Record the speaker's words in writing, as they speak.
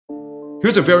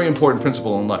Here's a very important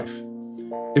principle in life.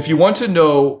 If you want to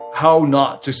know how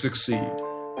not to succeed,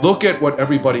 look at what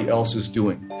everybody else is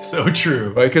doing. So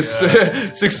true. Right? Because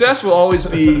success will always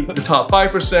be the top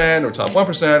 5% or top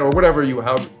 1% or whatever you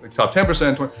have, like top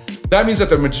 10%. 20%. That means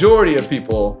that the majority of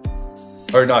people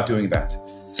are not doing that.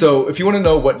 So if you want to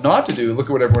know what not to do, look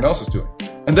at what everyone else is doing.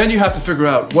 And then you have to figure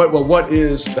out what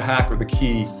is the hack or the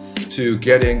key to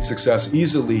getting success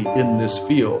easily in this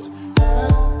field.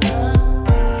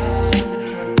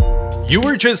 You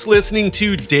were just listening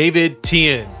to David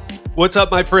Tien. What's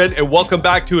up, my friend, and welcome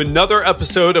back to another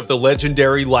episode of the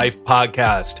Legendary Life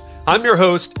Podcast. I'm your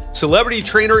host, celebrity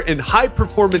trainer and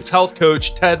high-performance health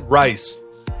coach, Ted Rice.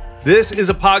 This is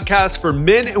a podcast for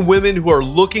men and women who are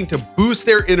looking to boost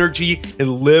their energy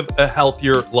and live a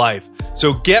healthier life.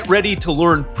 So get ready to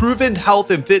learn proven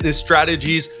health and fitness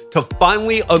strategies to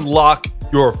finally unlock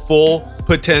your full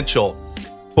potential.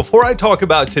 Before I talk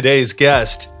about today's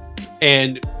guest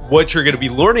and what you're going to be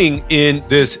learning in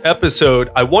this episode,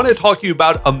 I want to talk to you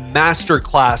about a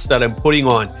masterclass that I'm putting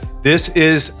on. This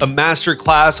is a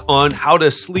masterclass on how to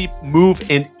sleep,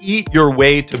 move, and eat your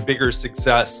way to bigger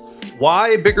success.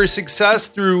 Why bigger success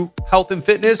through health and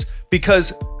fitness?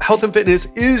 Because health and fitness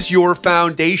is your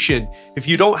foundation. If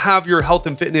you don't have your health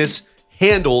and fitness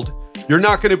handled, you're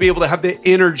not going to be able to have the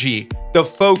energy, the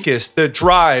focus, the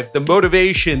drive, the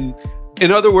motivation. In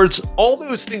other words, all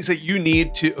those things that you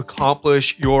need to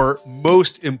accomplish your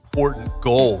most important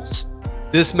goals.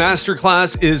 This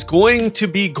masterclass is going to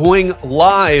be going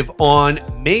live on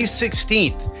May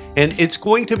 16th, and it's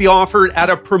going to be offered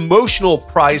at a promotional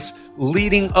price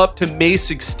leading up to May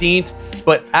 16th.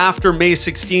 But after May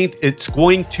 16th, it's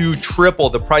going to triple.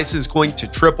 The price is going to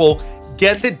triple.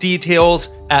 Get the details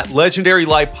at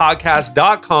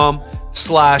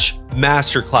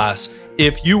legendarylifepodcast.com/masterclass.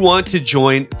 If you want to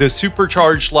join the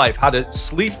Supercharged Life, how to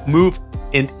sleep, move,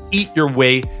 and eat your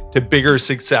way to bigger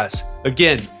success.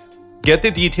 Again, get the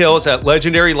details at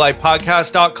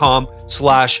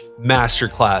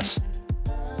legendarylifepodcast.com/masterclass.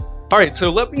 All right, so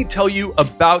let me tell you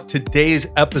about today's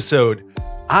episode.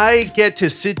 I get to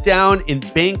sit down in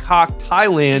Bangkok,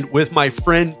 Thailand with my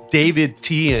friend David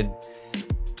Tien.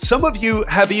 Some of you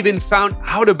have even found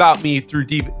out about me through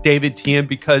David Tien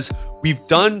because we've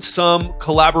done some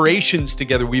collaborations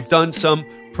together. We've done some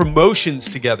promotions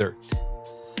together.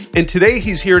 And today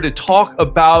he's here to talk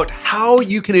about how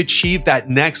you can achieve that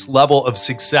next level of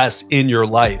success in your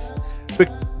life.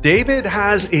 But David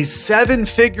has a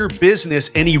 7-figure business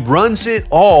and he runs it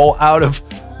all out of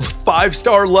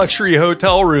 5-star luxury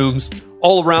hotel rooms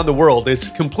all around the world. It's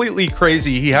completely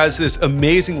crazy. He has this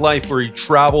amazing life where he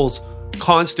travels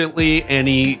constantly and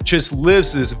he just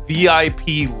lives this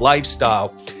VIP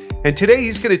lifestyle. And today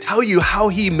he's going to tell you how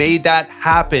he made that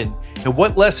happen and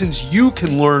what lessons you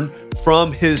can learn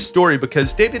from his story,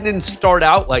 because David didn't start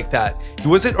out like that. He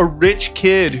wasn't a rich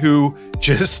kid who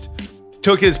just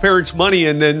took his parents' money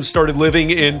and then started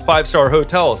living in 5-star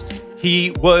hotels.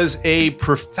 He was a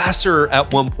professor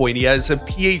at one point. He has a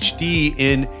PhD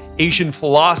in Asian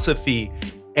philosophy,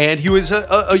 and he was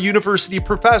a university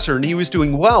professor, and he was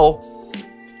doing well.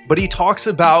 But he talks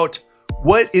about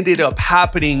what ended up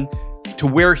happening to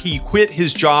where he quit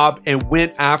his job and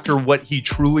went after what he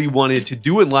truly wanted to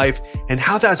do in life, and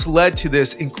how that's led to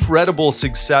this incredible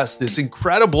success, this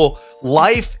incredible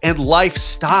life and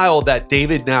lifestyle that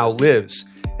David now lives.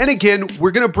 And again,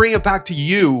 we're going to bring it back to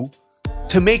you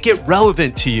to make it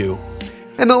relevant to you.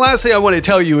 And the last thing I want to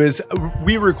tell you is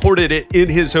we recorded it in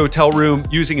his hotel room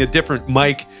using a different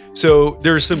mic. So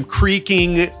there's some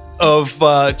creaking of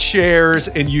chairs,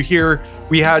 and you hear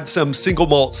we had some single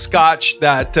malt scotch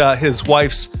that his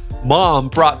wife's mom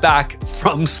brought back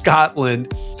from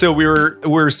Scotland. So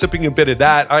we're sipping a bit of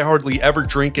that. I hardly ever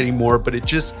drink anymore, but it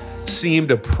just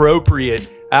seemed appropriate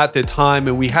at the time,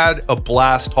 and we had a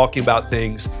blast talking about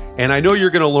things. And I know you're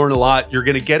going to learn a lot. You're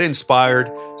going to get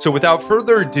inspired. So without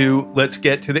further ado, let's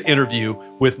get to the interview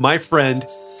with my friend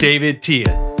David Tien.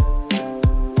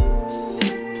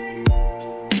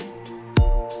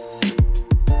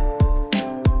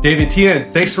 David Tien,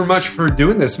 thanks so much for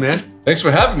doing this, man. Thanks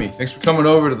for having me. Thanks for coming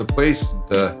over to the place.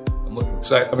 And, I'm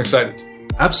excited.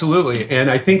 Absolutely. And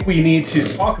I think we need to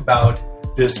talk about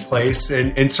this place.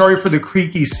 And sorry for the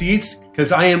creaky seats,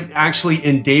 because I am actually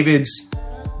in David's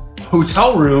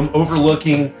hotel room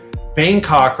overlooking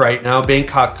Bangkok right now,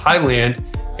 Bangkok, Thailand.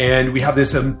 And we have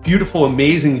this beautiful,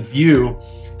 amazing view.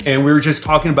 And we were just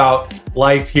talking about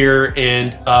life here,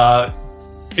 and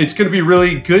it's going to be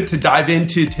really good to dive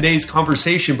into today's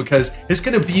conversation because it's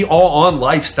going to be all on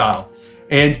lifestyle.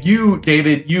 And you,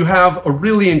 David, you have a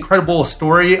really incredible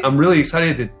story. I'm really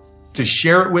excited to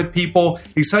share it with people.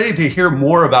 Excited to hear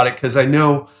more about it because I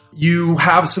know You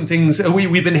have some things.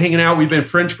 We've been hanging out. We've been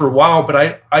friends for a while,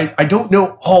 but I don't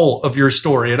know all of your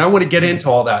story, and I want to get into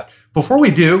all that. Before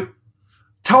we do,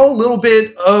 tell a little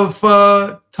bit of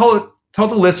tell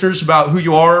the listeners about who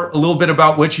you are, a little bit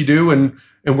about what you do, and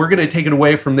we're going to take it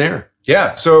away from there.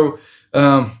 Yeah. So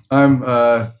I'm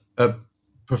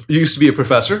used to be a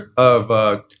professor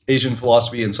of Asian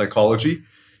philosophy and psychology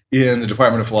in the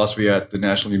Department of Philosophy at the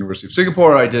National University of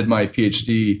Singapore. I did my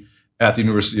PhD at the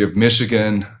University of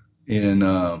Michigan in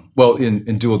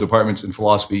dual departments in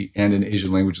philosophy and in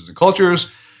Asian languages and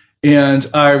cultures. And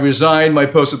I resigned my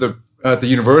post at the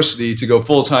university to go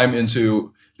full time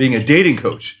into being a dating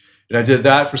coach. And I did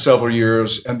that for several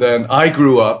years. And then I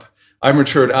grew up. I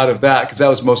matured out of that because that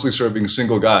was mostly serving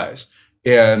single guys.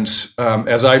 And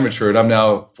as I matured, I'm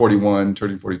now 41,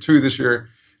 turning 42 this year.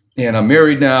 And I'm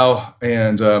married now.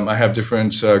 And I have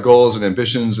different goals and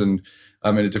ambitions. And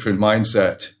I'm in a different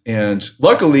mindset. And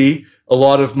luckily, a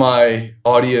lot of my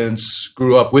audience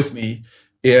grew up with me.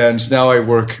 And now I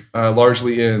work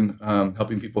largely in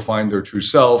helping people find their true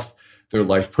self, their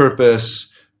life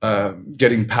purpose,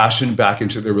 getting passion back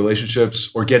into their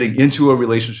relationships or getting into a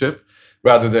relationship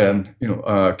rather than,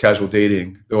 casual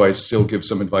dating, though I still give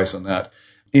some advice on that.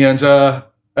 And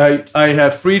I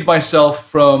have freed myself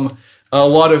from a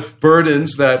lot of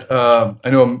burdens that I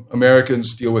know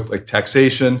Americans deal with, like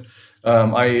taxation.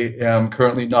 I am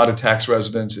currently not a tax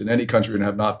resident in any country and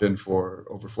have not been for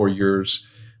over 4 years.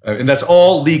 And that's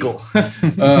all legal.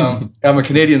 I'm a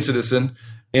Canadian citizen,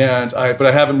 but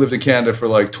I haven't lived in Canada for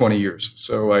like 20 years.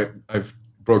 So I've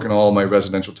broken all my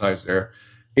residential ties there.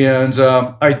 And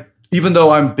even though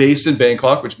I'm based in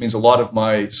Bangkok, which means a lot of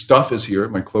my stuff is here,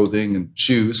 my clothing and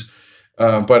shoes,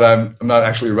 but I'm not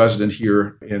actually a resident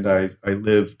here. And I'm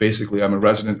a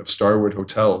resident of Starwood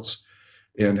Hotels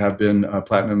and have been a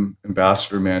Platinum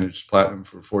Ambassador, managed Platinum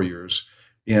for 4 years.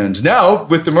 And now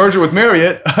with the merger with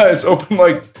Marriott, it's opened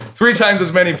like 3 times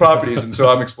as many properties. And so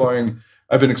I've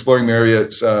been exploring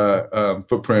Marriott's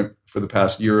footprint for the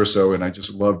past year or so. And I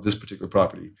just love this particular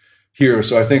property here.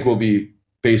 So I think we'll be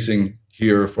basing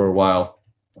here for a while.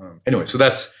 Anyway, so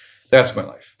that's my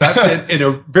life. That's it in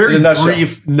a very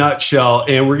brief nutshell.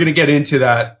 And we're going to get into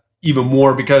that even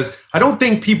more because I don't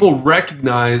think people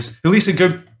recognize, at least a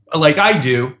good, like I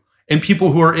do, and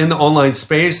people who are in the online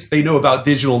space, they know about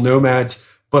digital nomads.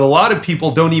 But a lot of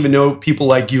people don't even know people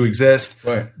like you exist.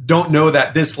 Right. Don't know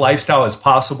that this lifestyle is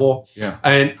possible. Yeah.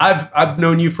 And I've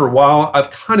known you for a while.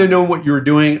 I've kind of known what you were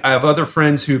doing. I have other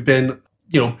friends who've been,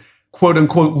 quote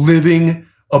unquote, living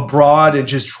abroad and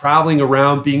just traveling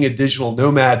around being a digital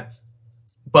nomad.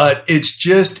 But it's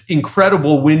just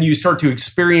incredible when you start to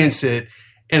experience it.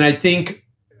 And I think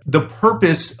the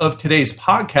purpose of today's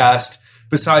podcast,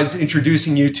 besides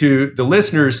introducing you to the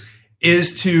listeners,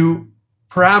 is to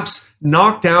perhaps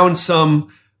knock down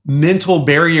some mental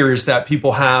barriers that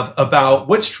people have about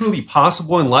what's truly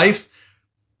possible in life,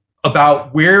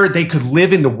 about where they could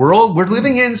live in the world. We're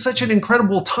living in such an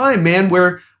incredible time, man,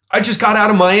 where I just got out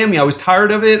of Miami. I was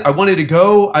tired of it. I wanted to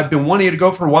go. I've been wanting to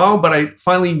go for a while, but I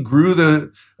finally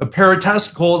grew a pair of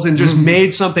testicles and just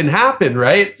made something happen,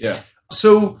 right? Yeah.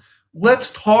 So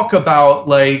let's talk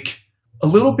about a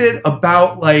little bit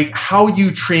about how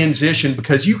you transitioned,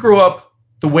 because you grew up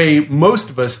the way most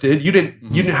of us did. You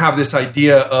didn't have this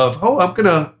idea of, I'm going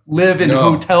to live in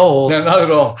hotels. No, not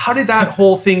at all. How did that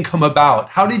whole thing come about?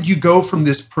 How did you go from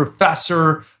this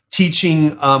professor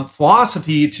teaching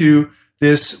philosophy to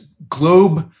this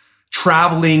globe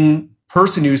traveling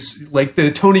person who's like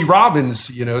the Tony Robbins?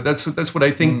 That's what I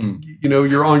think,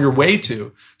 you're on your way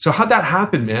to. So how'd that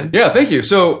happen, man? Yeah, thank you.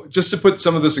 So just to put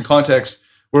some of this in context,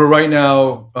 we're right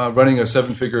now running a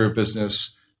 7-figure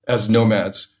business as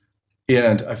nomads.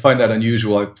 And I find that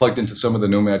unusual. I've plugged into some of the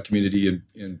nomad community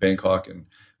in Bangkok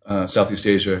and Southeast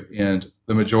Asia. And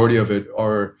the majority of it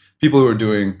are people who are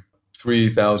doing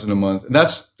 $3,000 a month. And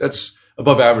that's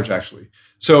above average, actually.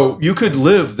 So you could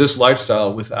live this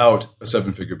lifestyle without a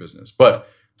 7-figure business. But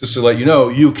just to let you know,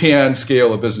 you can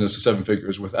scale a business to 7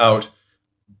 figures without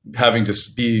having to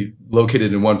be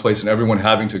located in one place and everyone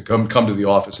having to come to the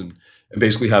office and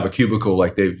basically have a cubicle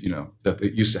like that they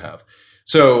used to have.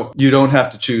 So you don't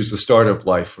have to choose the startup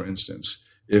life, for instance,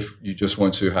 if you just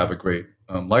want to have a great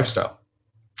lifestyle.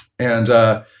 And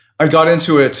I got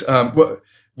into it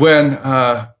when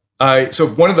so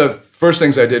one of the first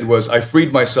things I did was I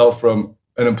freed myself from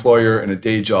an employer and a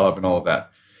day job and all of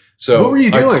that. So what were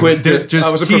you doing? I quit.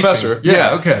 I was a teaching. professor.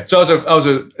 Yeah. Okay. So I was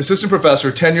an assistant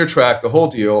professor, tenure track, the whole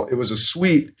deal. It was a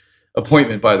sweet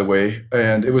appointment, by the way,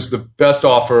 and it was the best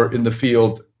offer in the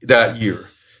field that year.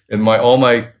 And all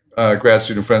my grad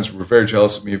student friends were very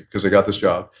jealous of me because I got this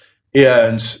job.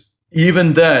 And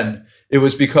even then, it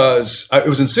was because it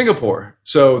was in Singapore.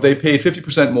 So they paid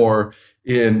 50% more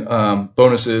in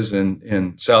bonuses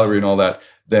and salary and all that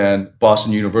than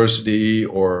Boston University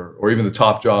or even the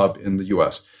top job in the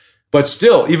US. But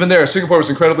still, even there, Singapore was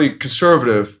incredibly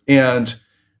conservative, and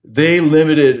they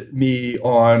limited me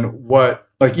on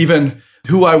even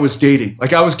who I was dating.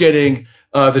 Like, I was getting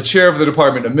the chair of the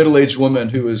department, a middle-aged woman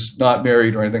who was not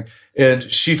married or anything. And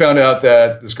she found out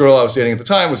that this girl I was dating at the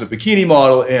time was a bikini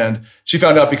model. And she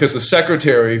found out because the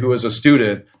secretary, who was a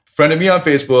student, friended me on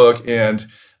Facebook, and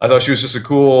I thought she was just a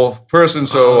cool person,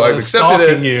 so I accepted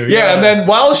it. You, yeah, and then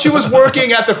while she was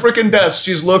working at the frickin' desk,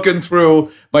 she's looking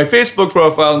through my Facebook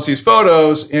profile and sees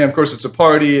photos. And of course, it's a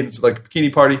party, and it's like a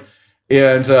bikini party.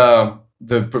 And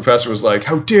the professor was like,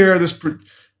 "How dare this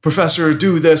professor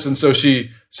do this?" And so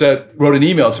she wrote an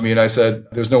email to me, and I said,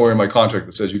 "There's nowhere in my contract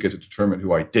that says you get to determine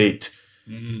who I date,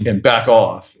 and back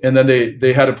off." And then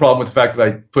they had a problem with the fact that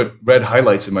I put red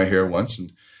highlights in my hair once,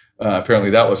 and apparently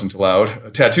that wasn't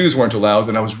allowed. Tattoos weren't allowed,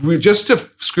 and I was just to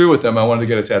screw with them, I wanted to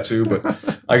get a tattoo, but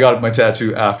I got my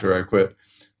tattoo after I quit.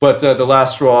 But the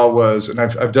last straw was, and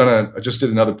I just did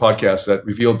another podcast that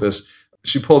revealed this.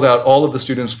 She pulled out all of the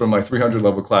students from my 300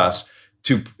 level class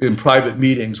in private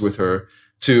meetings with her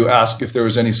to ask if there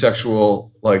was any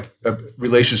sexual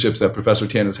relationships that Professor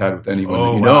Tien has had with anyone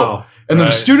that you know. And then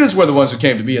the students were the ones who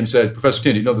came to me and said, "Professor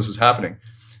Tien, do you know this is happening?"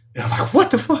 And I'm like,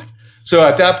 "What the fuck?" So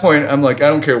at that point, I'm like, I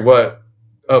don't care what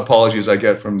apologies I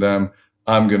get from them.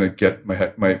 I'm going to get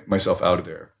myself out of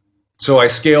there. So I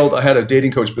had a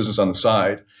dating coach business on the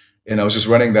side, and I was just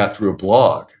running that through a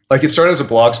blog. Like, it started as a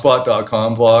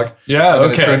blogspot.com blog. Yeah,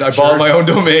 okay. I bought my own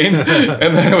domain,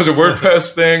 and then it was a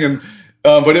WordPress thing. And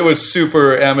but it was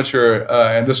super amateur,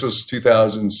 and this was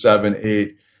 2007,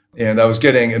 8. And I was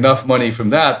getting enough money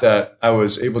from that I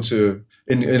was able to,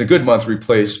 in a good month,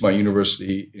 replace my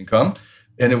university income.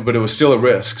 But it was still a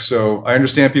risk. So I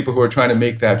understand people who are trying to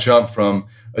make that jump from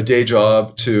a day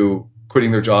job to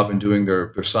quitting their job and doing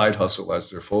their side hustle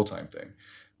as their full-time thing.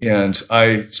 And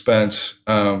I spent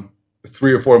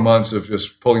 3 or 4 months of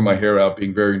just pulling my hair out,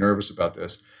 being very nervous about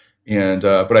this. And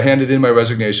but I handed in my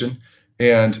resignation.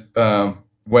 And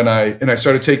when I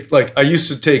started I used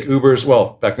to take Ubers.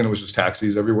 Well, back then it was just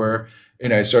taxis everywhere.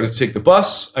 And I started to take the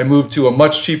bus. I moved to a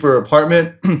much cheaper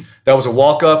apartment that was a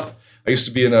walk-up. I used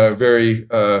to be in a very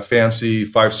fancy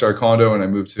 5-star condo, and I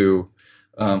moved to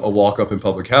a walk-up in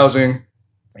public housing.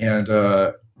 And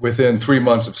within 3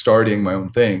 months of starting my own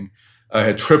thing, I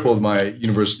had tripled my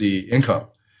university income.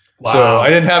 Wow. So I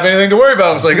didn't have anything to worry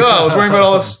about. I was like, I was worrying about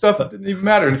all this stuff that didn't even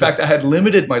matter. In fact, I had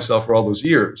limited myself for all those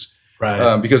years,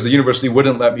 right? Because the university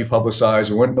wouldn't let me publicize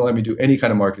or wouldn't let me do any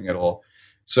kind of marketing at all.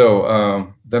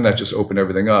 So then that just opened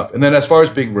everything up. And then as far as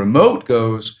being remote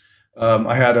goes,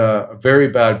 I had a very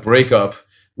bad breakup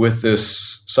with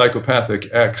this psychopathic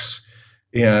ex,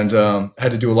 and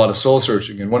had to do a lot of soul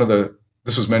searching. And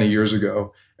this was many years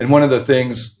ago. And one of the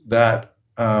things that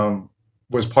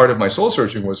was part of my soul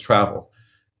searching was travel.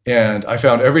 And I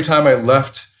found every time I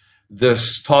left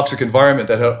this toxic environment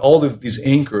that had all of these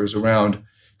anchors around,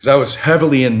 because I was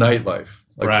heavily in nightlife,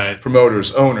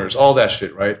 promoters, owners, all that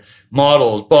shit, right?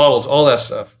 Models, bottles, all that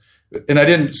stuff. And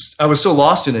I was so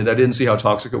lost in it, I didn't see how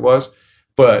toxic it was,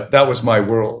 but that was my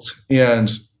world. And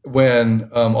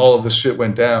when all of this shit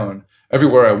went down,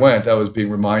 everywhere I went, I was being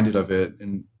reminded of it.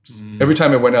 And every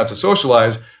time I went out to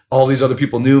socialize, all these other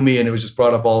people knew me, and it was just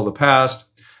brought up all of the past.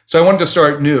 So I wanted to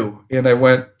start new. And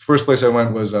first place I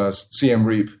went was Siem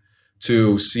Reap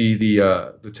to see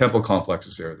the temple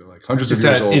complexes there. They're like hundreds of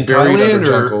years old. In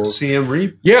Thailand or Siem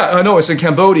Reap? Yeah, no, it's in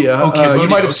Cambodia. Cambodia. You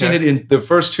might have seen it in the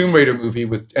first Tomb Raider movie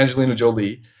with Angelina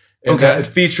Jolie. And it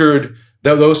featured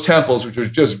those temples, which were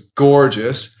just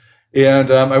gorgeous.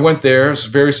 And I went there. It's a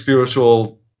very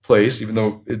spiritual place, even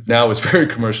though it now is very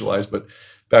commercialized. But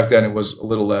back then it was a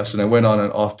little less. And I went on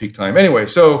an off-peak time. Anyway,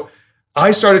 so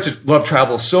I started to love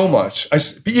travel so much.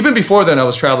 Even before then, I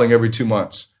was traveling every 2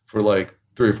 months for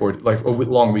 3 or 4, a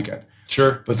long weekend.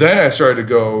 Sure. But then I started to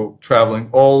go traveling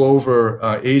all over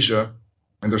Asia,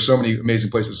 and there's so many amazing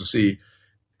places to see.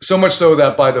 So much so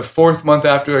that by the 4th month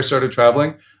after I started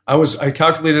traveling, I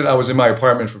calculated I was in my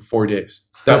apartment for 4 days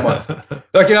that month.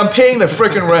 And I'm paying the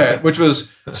freaking rent, which was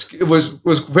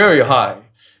very high.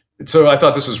 And so I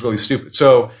thought this was really stupid.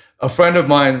 So a friend of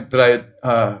mine that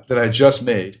I just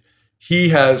made,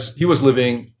 he was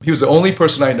the only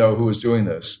person I know who was doing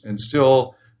this, and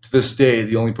still to this day,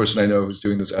 the only person I know who's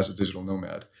doing this as a digital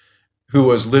nomad, who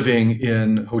was living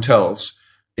in hotels.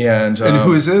 And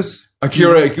who is this?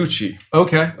 Akira Iguchi.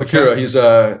 Okay. Akira, he's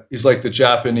like the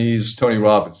Japanese Tony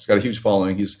Robbins. He's got a huge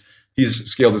following. He's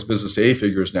scaled his business to 8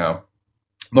 figures now,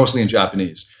 mostly in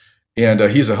Japanese. And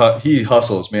he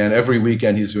hustles, man. Every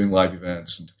weekend he's doing live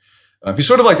events. And he's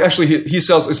sort of like, actually, he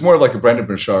sells, it's more like a Brendan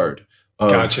Burchard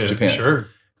of Japan. Sure.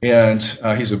 And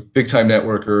he's a big time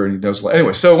networker and he knows a lot.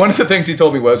 Anyway, so one of the things he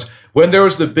told me was when there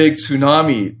was the big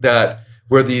tsunami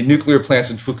where the nuclear plants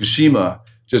in Fukushima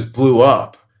just blew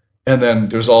up, and then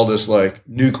there's all this like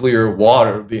nuclear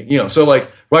water being, so like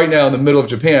right now in the middle of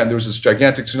Japan, there was this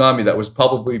gigantic tsunami that was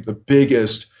probably the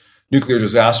biggest nuclear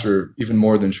disaster, even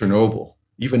more than Chernobyl.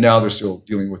 Even now they're still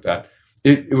dealing with that.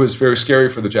 It was very scary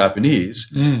for the Japanese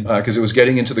because it was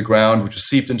getting into the ground, which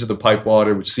seeped into the pipe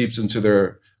water, which seeps into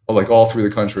their, like all through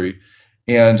the country.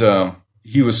 And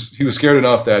he was scared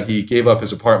enough that he gave up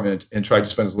his apartment and tried to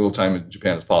spend as little time in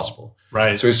Japan as possible.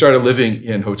 Right. So he started living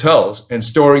in hotels and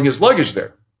storing his luggage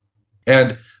there.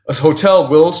 And a hotel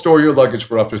will store your luggage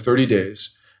for up to 30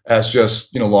 days as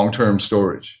just, long-term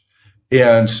storage.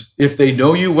 And if they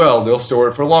know you well, they'll store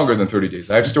it for longer than 30 days.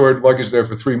 I've stored luggage there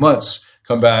for 3 months,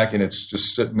 come back, and it's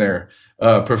just sitting there,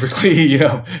 perfectly,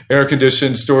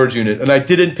 air-conditioned storage unit. And I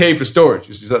didn't pay for storage.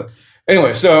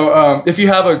 Anyway, so if you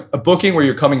have a booking where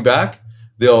you're coming back,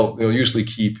 they'll usually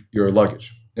keep your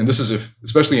luggage. And this is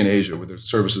especially in Asia where their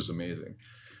service is amazing.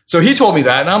 So he told me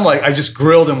that, and I'm like, I just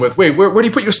grilled him with, wait, where do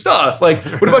you put your stuff? Like,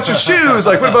 what about your shoes?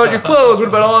 Like, what about your clothes? What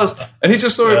about all this? And he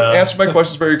just sort of answered my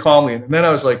questions very calmly. And then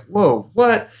I was like, whoa,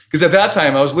 what? Because at that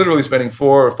time, I was literally spending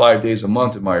 4 or 5 days a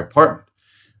month in my apartment.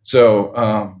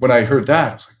 So when I heard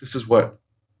that, I was like,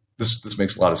 this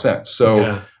makes a lot of sense.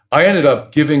 So I ended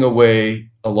up giving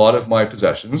away a lot of my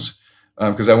possessions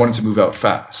because I wanted to move out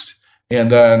fast. And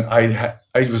then I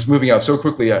was moving out so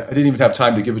quickly, I didn't even have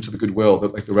time to give it to the Goodwill,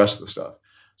 like the rest of the stuff.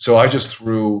 So I just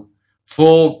threw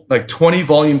full, like 20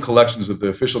 volume collections of the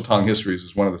official Tang histories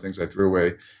is one of the things I threw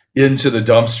away into the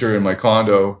dumpster in my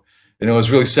condo. And it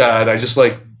was really sad. I just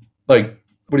like, what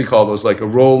do you call those? Like a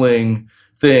rolling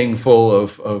thing full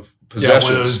of possessions. Yeah,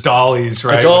 one of those dollies,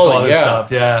 right? A dolly, with all this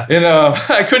stuff. Yeah. And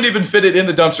I couldn't even fit it in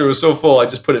the dumpster. It was so full. I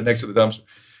just put it next to the dumpster,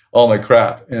 all my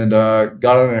crap, and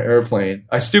got on an airplane.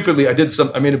 I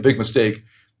made a big mistake.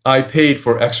 I paid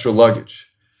for extra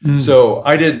luggage. So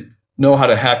I didn't know how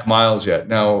to hack miles yet.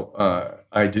 Now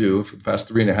I do. For the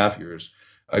past 3.5 years,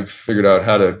 I've figured out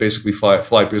how to basically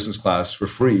fly business class for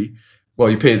free. Well,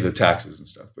 you pay the taxes and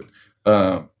stuff, but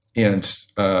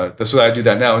that's why I do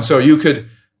that now. And so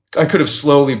I could have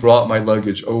slowly brought my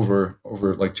luggage over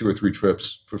like 2 or 3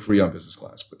 trips for free on business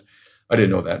class, but I didn't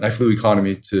know that. And I flew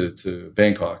economy to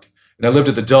Bangkok, and I lived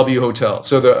at the W Hotel.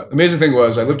 So the amazing thing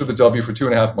was I lived at the W for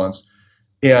 2.5 months,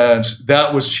 and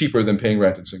that was cheaper than paying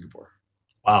rent in Singapore.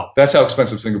 Wow. That's how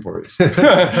expensive Singapore is.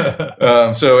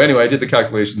 So anyway, I did the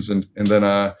calculations, and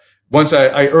then once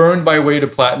I earned my way to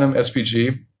Platinum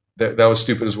SPG, that was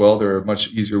stupid as well. There are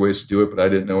much easier ways to do it, but I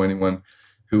didn't know anyone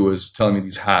who was telling me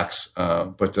these hacks.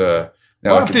 Now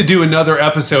we'll have to do another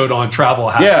episode on travel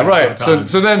hacks. Yeah, right. Sometime.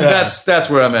 So then that's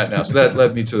where I'm at now. So that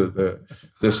led me to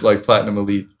this like Platinum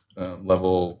Elite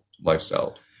level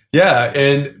lifestyle. Yeah,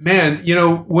 and man,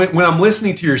 when I'm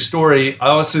listening to your story, I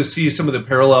also see some of the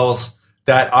parallels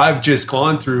that I've just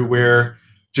gone through where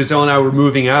Giselle and I were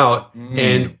moving out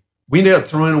and we ended up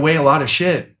throwing away a lot of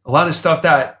shit, a lot of stuff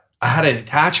that I had an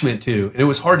attachment to, and it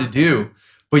was hard to do.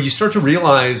 But you start to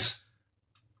realize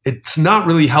it's not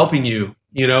really helping you.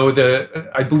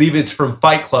 I believe it's from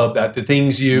Fight Club that the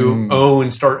things you own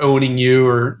start owning you,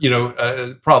 or,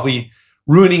 probably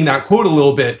ruining that quote a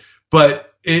little bit.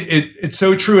 But it's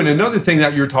so true. And another thing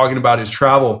that you're talking about is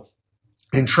travel.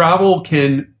 And travel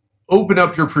can open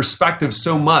up your perspective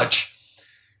so much.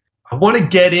 I want to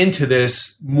get into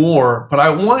this more, but I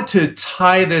want to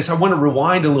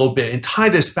rewind a little bit and tie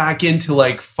this back into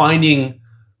like finding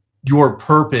your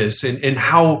purpose and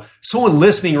how someone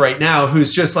listening right now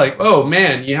who's just like, oh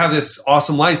man, you have this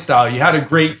awesome lifestyle. You had a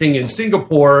great thing in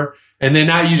Singapore, and then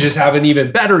now you just have an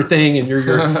even better thing and you're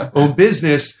your own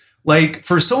business. Like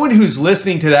for someone who's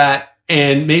listening to that,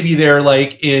 and maybe they're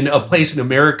like in a place in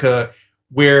America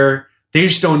where they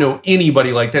just don't know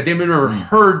anybody like that. They've never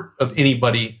heard of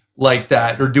anybody like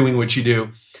that or doing what you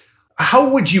do. How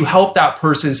would you help that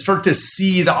person start to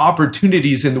see the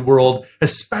opportunities in the world,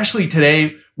 especially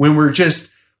today when we're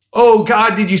just, oh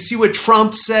God, did you see what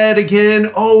Trump said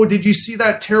again? Oh, did you see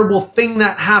that terrible thing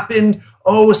that happened?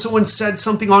 Oh, someone said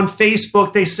something on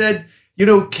Facebook. They said,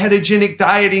 ketogenic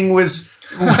dieting was,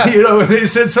 they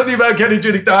said something about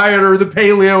ketogenic diet or the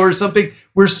paleo or something.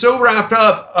 We're so wrapped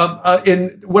up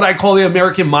in what I call the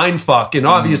American mind fuck. And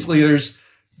obviously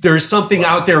there's something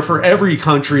out there for every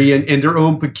country and their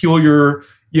own peculiar,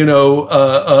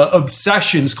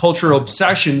 obsessions, cultural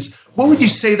obsessions. What would you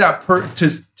say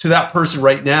to that person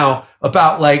right now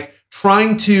about like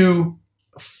trying to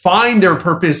find their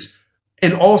purpose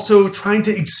and also trying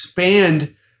to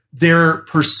expand their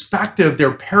perspective,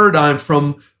 their paradigm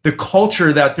from the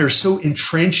culture that they're so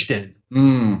entrenched in?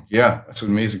 Yeah, that's an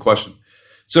amazing question.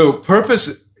 So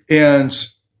getting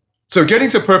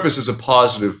to purpose is a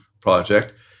positive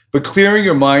project, but clearing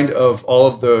your mind of all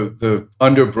of the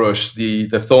underbrush, the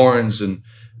thorns, and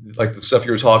like the stuff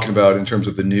you were talking about in terms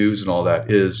of the news and all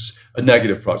that is a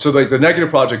negative project. So like the negative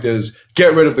project is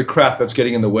get rid of the crap that's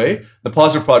getting in the way. The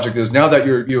positive project is now that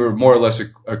you're more or less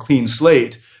a clean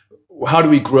slate, how do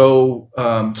we grow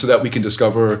so that we can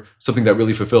discover something that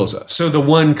really fulfills us? So the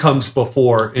one comes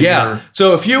before.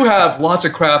 So if you have lots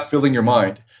of crap filling your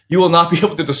mind, you will not be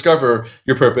able to discover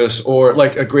your purpose or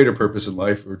like a greater purpose in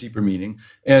life or deeper meaning,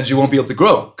 and you won't be able to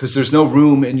grow because there's no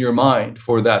room in your mind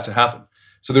for that to happen.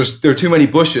 So there are too many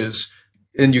bushes,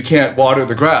 and you can't water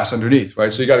the grass underneath,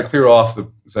 right? So you got to clear off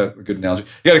is that a good analogy?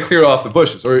 You got to clear off the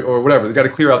bushes or whatever. You got to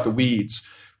clear out the weeds,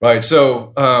 right?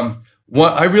 So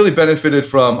I really benefited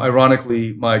from,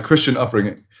 ironically, my Christian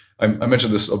upbringing. I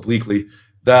mentioned this obliquely,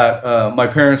 that my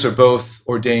parents are both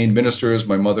ordained ministers.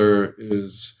 My mother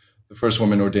is the first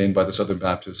woman ordained by the Southern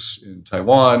Baptists in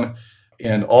Taiwan.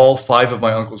 And all 5 of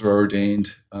my uncles are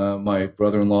ordained. My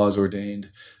brother-in-law is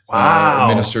ordained. Wow.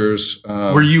 Ministers.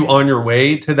 Were you on your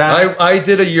way to that? I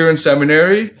did a year in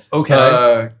seminary.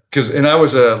 Okay. And I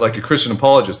was a Christian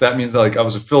apologist. That means like I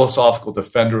was a philosophical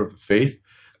defender of the faith.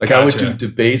 Like Gotcha. I would do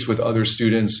debates with other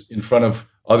students in front of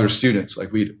other students.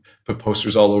 Like we'd put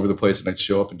posters all over the place, and I'd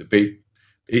show up and debate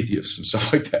atheists and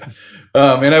stuff like that.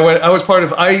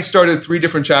 I started 3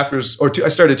 different chapters, I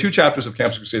started 2 chapters of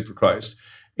Campus Crusade for Christ.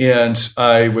 And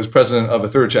I was president of a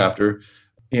 3rd chapter.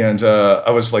 And I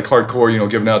was like hardcore,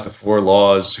 giving out the 4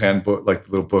 laws handbook, like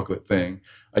the little booklet thing.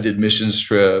 I did mission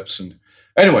trips. And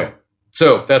anyway,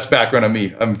 so that's background on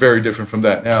me. I'm very different from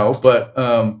that now. But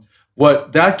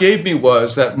what that gave me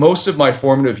was that most of my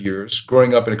formative years,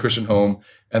 growing up in a Christian home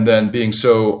and then being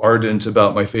so ardent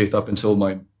about my faith up until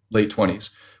my late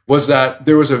 20s, was that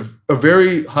there was a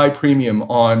very high premium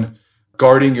on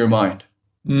guarding your mind.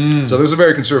 So there's a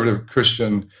very conservative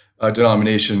Christian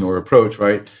denomination or approach,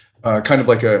 right? Kind of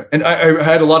like and I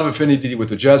had a lot of affinity with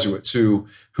the Jesuits who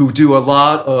do a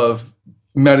lot of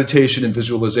meditation and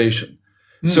visualization.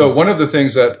 So one of the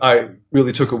things that I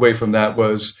really took away from that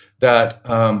was that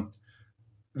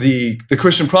the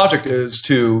Christian project is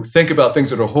to think about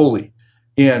things that are holy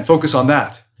and focus on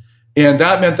that. And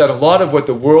that meant that a lot of what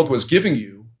the world was giving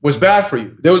you was bad for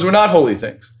you. Those were not holy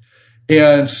things.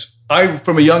 And I,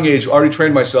 from a young age, already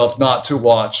trained myself not to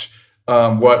watch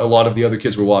what a lot of the other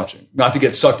kids were watching, not to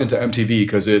get sucked into MTV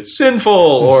because it's sinful,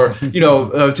 or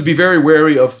to be very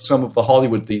wary of some of the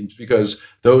Hollywood themes because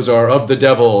those are of the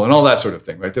devil and all that sort of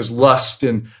thing, right? There's lust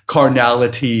and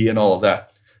carnality and all of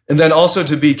that, and then also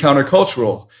to be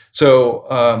countercultural. So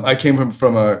I came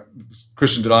from a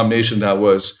Christian denomination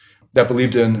that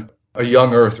believed in a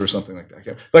young Earth or something like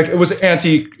that. Like it was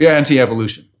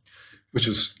anti-evolution. Which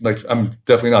is like, I'm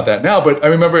definitely not that now. But I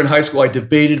remember in high school, I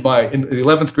debated in the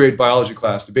 11th grade biology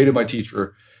class, debated my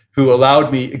teacher who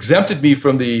exempted me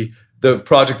from the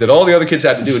project that all the other kids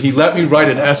had to do. And he let me write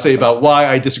an essay about why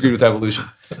I disagreed with evolution.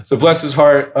 So bless his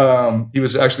heart. He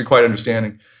was actually quite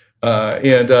understanding. But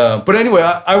anyway,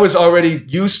 I was already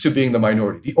used to being the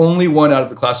minority, the only one out of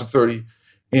the class of 30.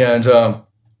 And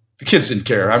the kids didn't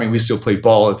care. I mean, we still played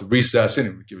ball at the recess. They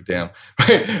didn't give a damn,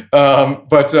 right?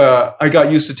 But I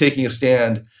got used to taking a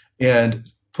stand and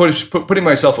putting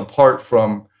myself apart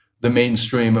from the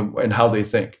mainstream and how they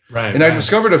think. Right. And I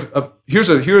discovered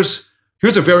here's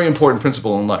a very important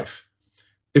principle in life.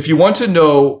 If you want to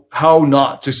know how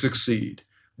not to succeed,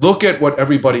 look at what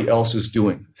everybody else is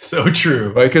doing. So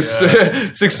true. Right? Because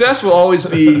success will always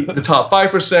be the top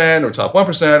 5% or top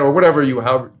 1% or whatever you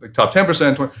have, like top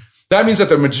 10%, 20%. That means that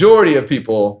the majority of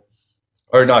people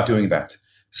are not doing that.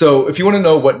 So if you want to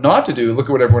know what not to do, look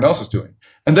at what everyone else is doing.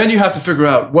 And then you have to figure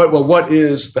out what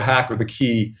is the hack or the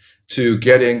key to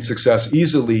getting success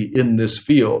easily in this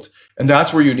field. And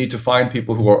that's where you need to find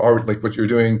people who are like what you're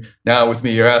doing now with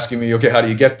me. You're asking me, okay, how do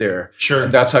you get there? Sure.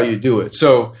 And that's how you do it.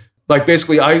 So like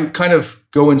basically I kind of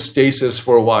go in stasis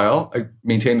for a while. I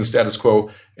maintain the status quo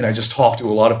and I just talk to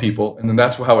a lot of people. And then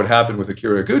that's how it happened with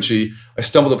Akira Iguchi. I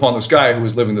stumbled upon this guy who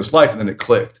was living this life and then it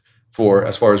clicked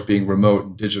as far as being remote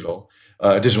and digital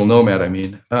nomad, I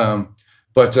mean.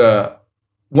 But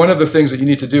one of the things that you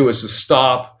need to do is to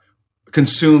stop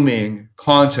consuming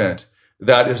content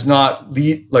that is not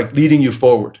leading you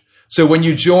forward. So when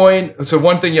you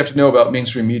one thing you have to know about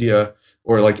mainstream media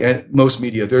or like most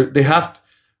media,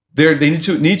 they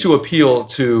need to appeal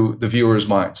to the viewer's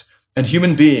minds. And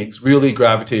human beings really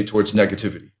gravitate towards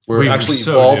negativity. We're actually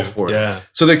evolved for it. Yeah.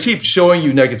 So they keep showing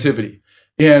you negativity.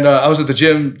 And I was at the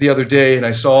gym the other day, and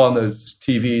I saw on the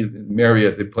TV,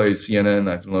 Marriott, they play CNN.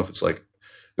 I don't know if it's like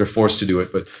they're forced to do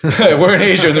it, but we're in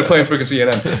Asia and they're playing freaking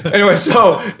CNN. Anyway,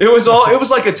 so it was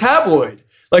like a tabloid.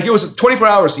 Like it was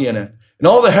 24-hour CNN. And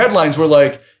all the headlines were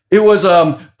like, it was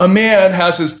a man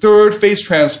has his third face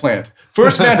transplant.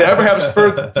 First man to ever have his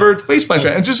third face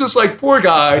transplant. And just this like poor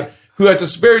guy who had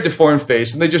this very deformed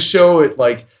face. And they just show it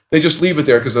like, they just leave it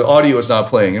there because the audio is not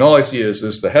playing. And all I see is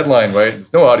this, the headline, right?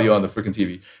 There's no audio on the freaking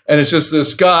TV. And it's just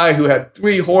this guy who had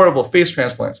 3 horrible face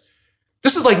transplants.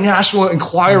 This is like National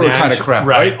Enquirer kind of crap,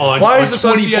 right? Why is this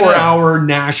 24-hour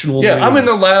national news? I'm in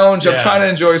the lounge. I'm trying to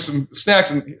enjoy some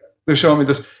snacks, and they're showing me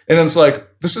this. And it's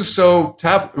like, this is so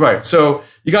right. So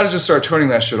you got to just start turning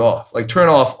that shit off. Like turn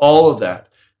off all of that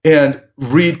and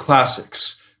read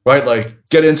classics, right? Like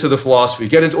get into the philosophy,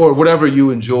 get into, or whatever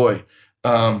you enjoy,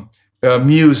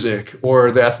 music or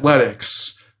the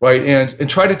athletics, right? And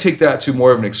try to take that to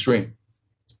more of an extreme.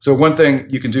 So one thing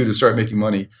you can do to start making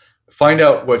money, find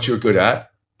out what you're good at,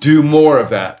 do more of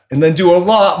that, and then do a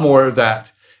lot more of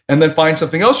that, and then find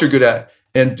something else you're good at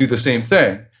and do the same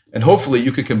thing. And hopefully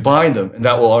you can combine them, and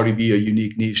that will already be a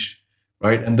unique niche,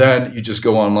 right? And then you just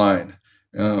go online.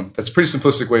 That's a pretty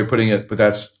simplistic way of putting it, but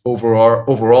that's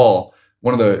overall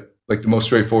one of the most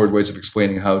straightforward ways of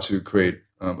explaining how to create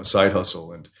a side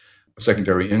hustle and a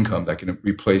secondary income that can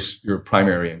replace your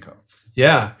primary income.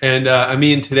 Yeah. And I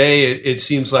mean, today it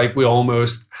seems like we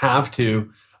almost have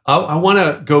to. I want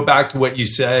to go back to what you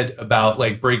said about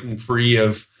like breaking free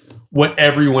of what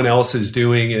everyone else is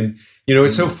doing. And, you know,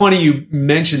 it's so funny you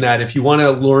mentioned that. If you want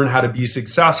to learn how to be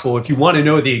successful, if you want to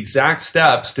know the exact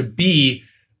steps to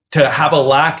have a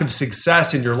lack of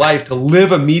success in your life, to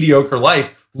live a mediocre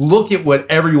life, look at what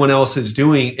everyone else is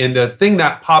doing. And the thing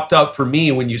that popped up for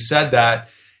me when you said that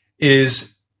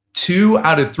is 2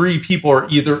 out of 3 people are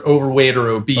either overweight or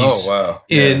obese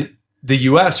in the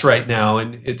US right now.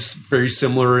 And it's very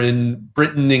similar in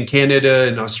Britain and Canada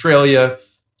and Australia.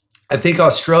 I think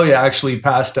Australia actually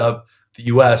passed up the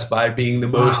US by being the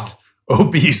most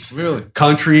obese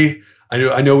country.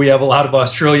 I know we have a lot of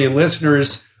Australian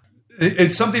listeners.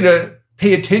 It's something to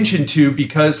pay attention to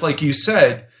because, like you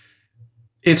said,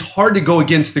 it's hard to go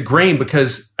against the grain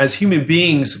because as human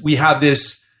beings, we have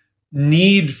this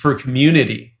need for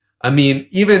community. I mean,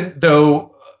 even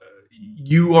though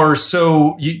you are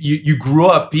you grew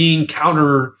up being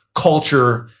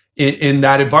counterculture in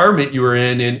that environment you were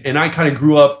in. And I kind of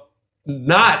grew up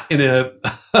not in a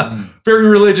very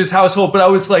religious household, but I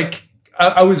was like,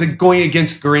 I was going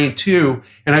against the grain too.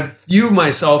 And I view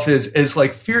myself as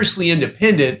like fiercely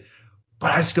independent,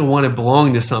 but I still want to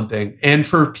belong to something. And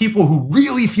for people who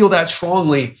really feel that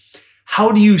strongly,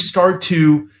 how do you start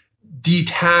to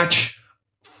detach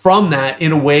from that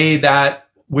in a way that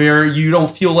where you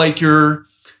don't feel like you're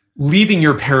leaving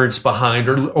your parents behind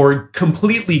or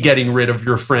completely getting rid of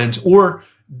your friends? Or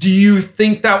do you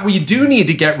think that we do need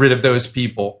to get rid of those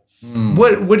people?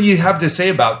 What do you have to say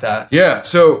about that? Yeah.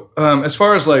 So as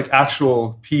far as like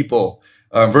actual people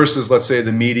versus, let's say,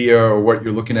 the media or what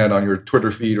you're looking at on your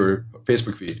Twitter feed or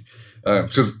Facebook feed,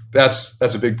 because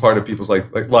that's a big part of people's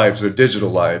like lives, their digital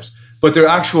lives, but their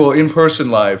actual in-person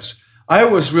lives. I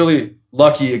was really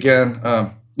lucky again.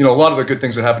 A lot of the good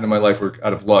things that happened in my life were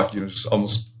out of luck, just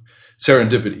almost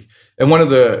serendipity. And one of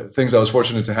the things I was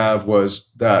fortunate to have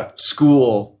was that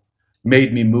school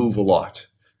made me move a lot.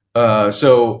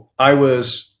 So I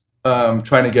was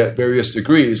trying to get various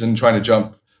degrees and trying to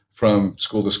jump from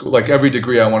school to school, like every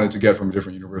degree I wanted to get from a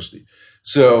different university.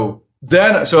 So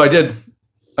I did.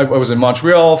 I was in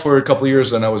Montreal for a couple of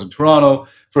years, and I was in Toronto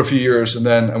for a few years, and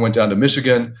then I went down to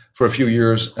Michigan for a few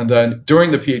years. And then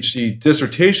during the PhD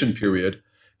dissertation period,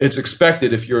 it's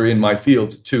expected if you're in my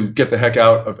field to get the heck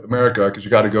out of America because you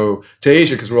got to go to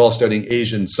Asia because we're all studying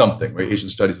Asian something, right? Asian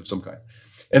studies of some kind.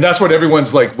 And that's what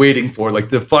everyone's like waiting for, like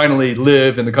to finally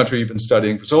live in the country you've been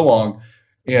studying for so long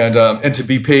and to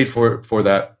be paid for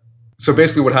that. So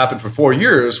basically what happened for 4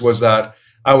 years was that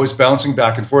I was bouncing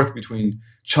back and forth between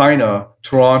China,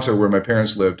 Toronto, where my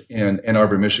parents lived, and Ann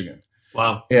Arbor, Michigan.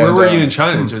 Wow. And, where were you in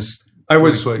China? I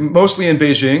was mostly in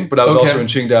Beijing, but I was also in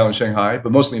Qingdao and Shanghai,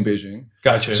 but mostly in Beijing.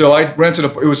 Gotcha. So I rented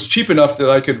it was cheap enough that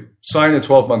I could sign a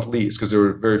 12-month lease because there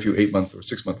were very few 8-month or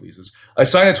 6-month leases. I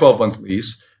signed a 12-month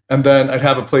lease and then I'd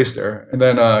have a place there. And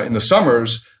then in the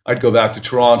summers, I'd go back to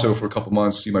Toronto for a couple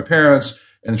months, see my parents,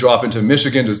 and drop into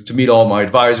Michigan to meet all my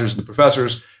advisors and the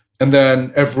professors. And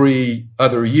then every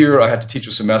other year, I had to teach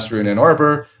a semester in Ann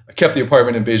Arbor. I kept the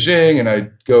apartment in Beijing, and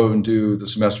I'd go and do the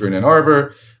semester in Ann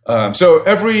Arbor. So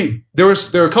there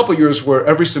were a couple of years where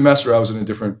every semester I was in a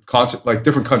different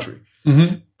different country,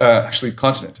 actually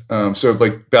continent. So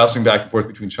like bouncing back and forth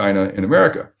between China and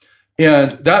America.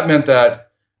 And that meant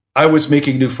that I was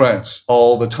making new friends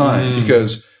all the time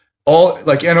because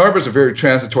Ann Arbor is a very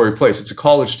transitory place. It's a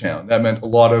college town. That meant a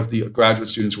lot of the graduate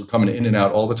students were coming in and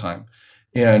out all the time.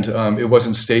 And it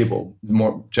wasn't stable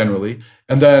more generally.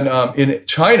 And then in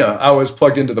China, I was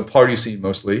plugged into the party scene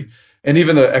mostly. And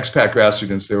even the expat grad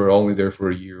students, they were only there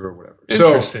for a year or whatever.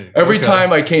 Interesting. So every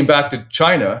time I came back to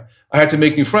China, I had to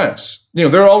make new friends. There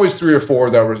were always 3 or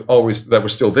 4 that were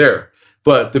still there.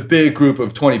 But the big group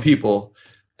of 20 people,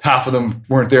 half of them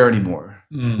weren't there anymore.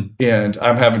 And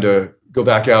I'm having to go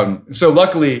back out. And so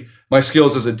luckily, my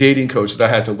skills as a dating coach that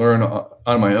I had to learn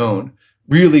on my own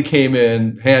really came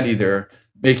in handy there,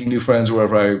 making new friends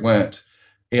wherever I went.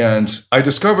 And I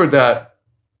discovered that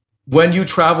when you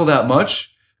travel that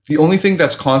much, the only thing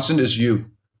that's constant is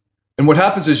you. And what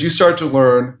happens is you start to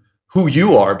learn who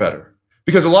you are better.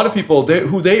 Because a lot of people,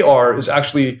 who they are is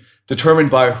actually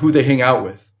determined by who they hang out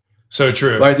with. So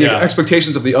true. Right? The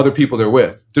expectations of the other people they're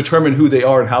with determine who they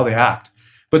are and how they act.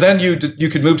 But then you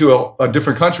could move to a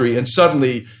different country and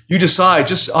suddenly you decide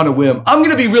just on a whim, I'm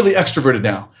going to be really extroverted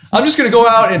now. I'm just going to go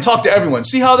out and talk to everyone,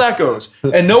 see how that goes.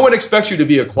 And no one expects you to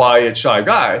be a quiet, shy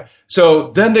guy.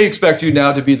 So then they expect you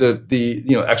now to be the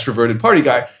extroverted party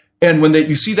guy. And when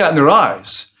you see that in their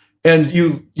eyes, and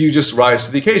you just rise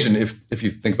to the occasion if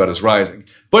you think about it as rising.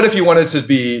 But if you wanted to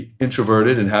be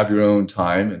introverted and have your own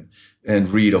time and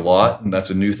read a lot, and that's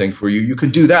a new thing for you, you can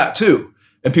do that too.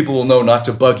 And people will know not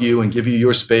to bug you and give you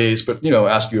your space, but,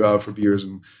 ask you out for beers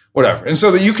and whatever. And so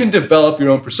that you can develop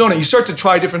your own persona. You start to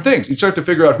try different things. You start to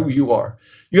figure out who you are.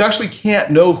 You actually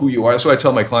can't know who you are. That's what I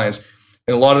tell my clients.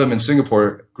 And a lot of them in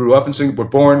Singapore grew up in Singapore,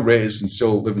 born, raised, and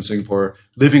still live in Singapore,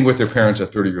 living with their parents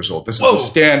at 30 years old. This is a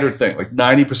standard thing. Like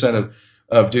 90%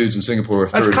 of dudes in Singapore are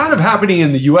 30. That's kind of happening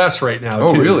in the U.S. right now,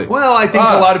 too. Oh, really? Well, I think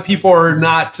a lot of people are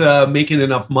not making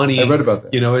enough money. I read about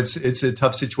that. It's a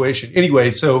tough situation.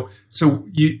 Anyway, so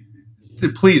you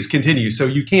please continue. So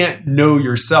you can't know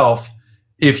yourself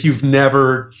if you've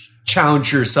never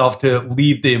challenged yourself to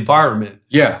leave the environment.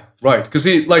 Yeah, right. Because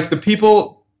the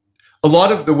people, a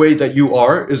lot of the way that you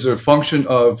are is a function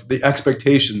of the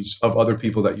expectations of other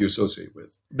people that you associate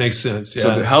with. Makes sense. Yeah.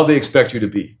 So how they expect you to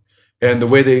be and the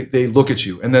way they look at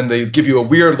you. And then they give you a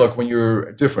weird look when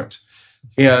you're different.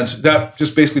 And that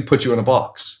just basically puts you in a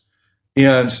box.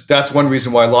 And that's one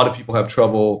reason why a lot of people have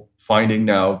trouble finding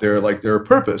now their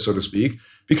purpose, so to speak,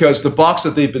 because the box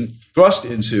that they've been thrust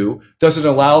into doesn't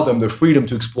allow them the freedom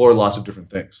to explore lots of different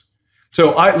things.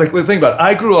 So the thing about it,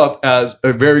 I grew up as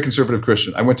a very conservative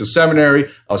Christian. I went to seminary.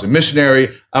 I was a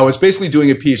missionary. I was basically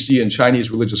doing a PhD in Chinese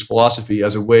religious philosophy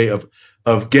as a way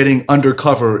of getting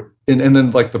undercover. And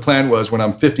then the plan was when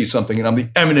I'm 50 something and I'm the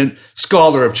eminent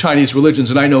scholar of Chinese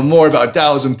religions and I know more about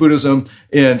Taoism, Buddhism,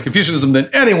 and Confucianism than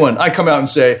anyone, I come out and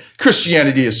say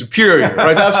Christianity is superior,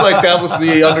 right? That was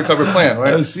the undercover plan,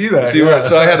 right? I see that. Right?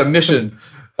 So I had a mission.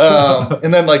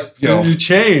 And then you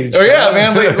changed. Oh yeah,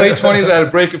 man. Late 20s, I had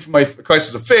a break from my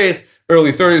crisis of faith.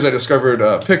 Early 30s, I discovered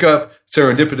pickup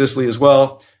serendipitously as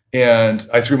well. And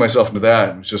I threw myself into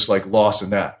that and was just lost in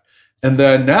that. And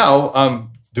then now I'm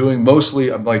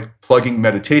plugging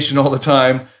meditation all the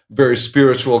time, very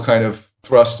spiritual kind of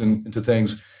thrust into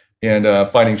things and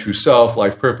finding true self,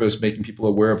 life purpose, making people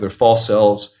aware of their false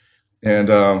selves and,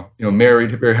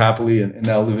 married very happily and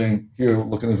now living here,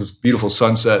 looking at this beautiful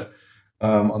sunset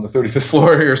on the 35th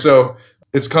floor here. So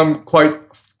it's come quite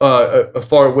a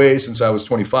far way since I was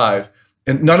 25.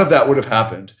 And none of that would have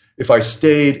happened if I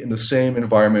stayed in the same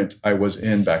environment I was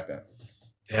in back then.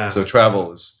 Yeah. So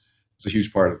travel is a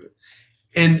huge part of it.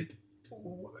 And,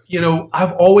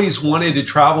 I've always wanted to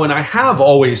travel and I have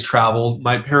always traveled.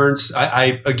 My parents,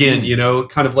 I again,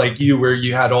 kind of like you, where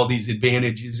you had all these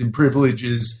advantages and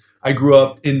privileges. I grew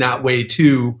up in that way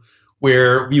too,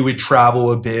 where we would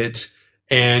travel a bit.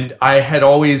 And I had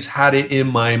always had it in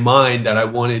my mind that I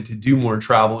wanted to do more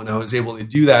travel. And I was able to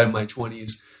do that in my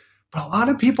 20s. But a lot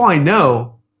of people I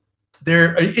know,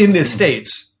 they're in the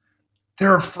States,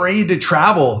 they're afraid to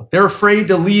travel. They're afraid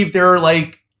to leave their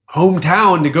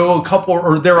hometown to go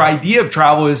or their idea of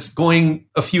travel is going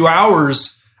a few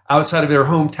hours outside of their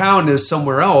hometown to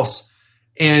somewhere else.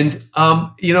 And,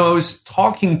 I was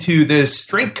talking to this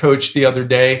strength coach the other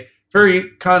day,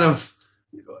 very kind of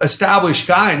established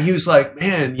guy. And he was like,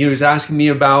 man, he was asking me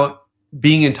about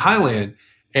being in Thailand.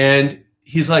 And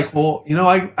he's like, well,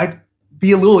 I'd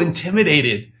be a little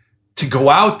intimidated to go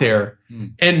out there.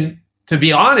 And to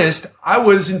be honest, I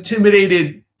was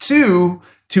intimidated too,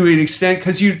 to an extent,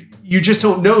 because you just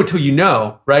don't know till you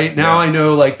know, right? Now I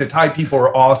know the Thai people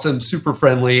are awesome, super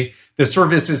friendly. The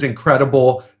service is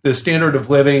incredible. The standard of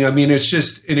living, it's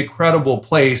just an incredible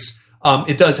place.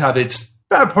 It does have its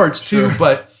bad parts too,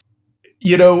 but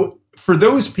for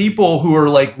those people who are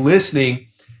like listening,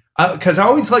 because I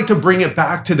always like to bring it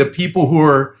back to the people who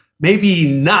are maybe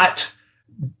not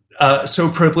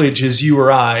so privileged as you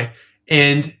or I,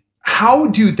 and how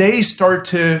do they start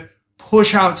to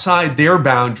push outside their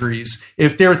boundaries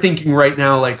if they're thinking right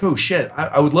now, like, oh shit,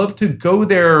 I would love to go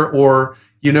there, or,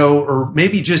 you know, or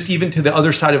maybe just even to the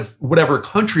other side of whatever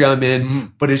country I'm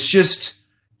in, but it's just,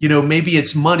 you know, maybe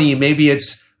it's money, maybe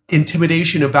it's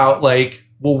intimidation about like,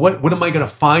 well, what am I going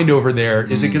to find over there?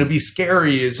 Is it going to be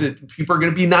scary? Is it people are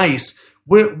going to be nice?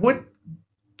 What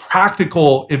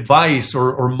practical advice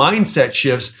or mindset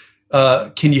shifts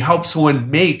can you help someone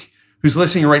make who's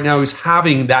listening right now, who's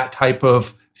having that type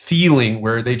of feeling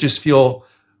where they just feel,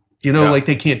 you know, like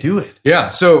they can't do it? Yeah.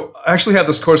 So I actually had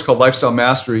this course called Lifestyle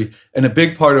Mastery. And a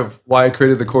big part of why I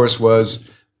created the course was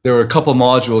there were a couple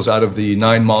modules out of the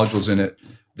 9 modules in it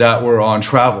that were on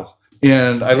travel.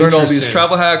 And I learned all these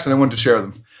travel hacks and I wanted to share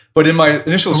them. But in my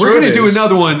initial surveys... We're going to do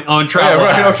another one on travel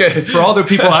hacks. Okay. For all the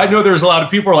people, I know there's a lot of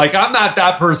people who are like, I'm not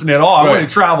that person at all. I want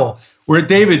to travel. Where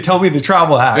David, tell me the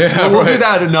travel hacks. Yeah, we'll do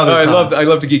that another time. I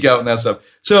love to geek out on that stuff.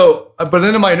 So, but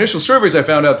then in my initial surveys, I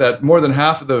found out that more than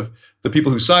half of the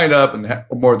people who signed up, and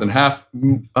more than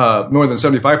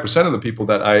 75% of the people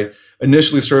that I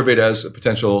initially surveyed as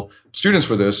potential students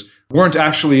for this weren't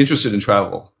actually interested in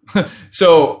travel.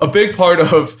 So a big part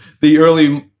of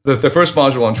the first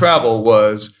module on travel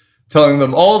was telling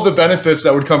them all of the benefits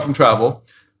that would come from travel.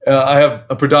 I have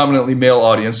a predominantly male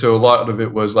audience, so a lot of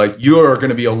it was like, you're going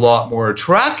to be a lot more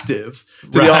attractive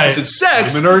to the opposite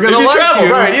sex. Women are going to like travel,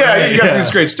 you. Right? Yeah, you got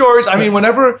these great stories. I mean, when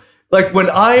I'm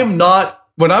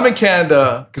in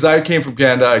Canada, because I came from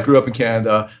Canada, I grew up in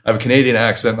Canada, I have a Canadian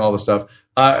accent and all this stuff.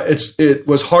 It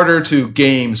was harder to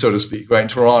game, so to speak, right, in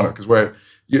Toronto, because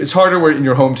it's harder in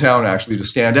your hometown actually to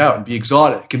stand out and be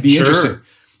exotic and be interesting.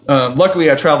 Luckily,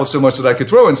 I traveled so much that I could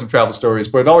throw in some travel stories,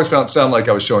 but it always sounded like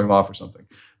I was showing off or something.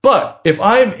 But if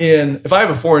I have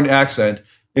a foreign accent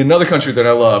in another country that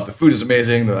I love, the food is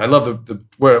amazing, I love the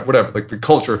whatever, like the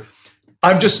culture,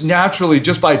 I'm just naturally,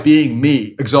 just by being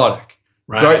me, exotic,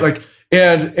 right? Like,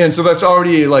 and so that's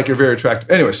already like a very attractive.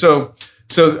 Anyway, so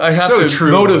I have to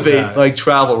motivate like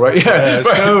travel, right? Yeah, right.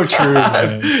 So true,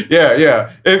 man.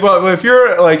 Yeah. Well, if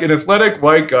you're like an athletic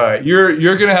white guy,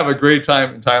 you're gonna have a great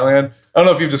time in Thailand. I don't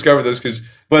know if you've discovered this,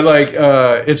 but like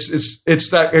it's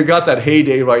that it got that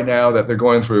heyday right now that they're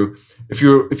going through. If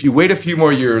you wait a few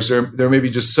more years, there may be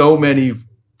just so many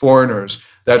foreigners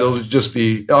that it'll just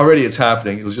be already it's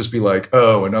happening. It'll just be like,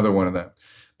 oh, another one of them.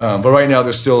 But right now,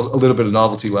 there's still a little bit of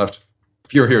novelty left.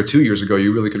 If you were here 2 years ago,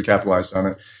 you really could have capitalized on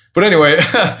it. But anyway,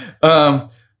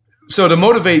 so to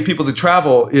motivate people to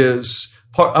travel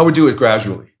I would do it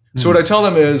gradually. So what I tell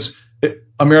them is,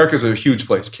 America's a huge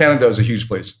place. Canada is a huge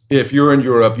place. If you're in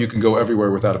Europe, you can go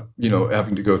everywhere without,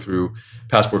 having to go through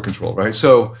passport control, right?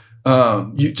 So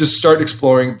you just start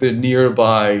exploring the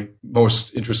nearby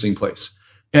most interesting place.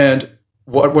 And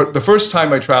what the first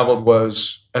time I traveled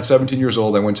was at 17 years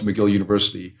old. I went to McGill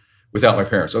University without my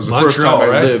parents. That was the first time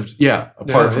I lived,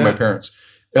 apart from my parents.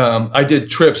 I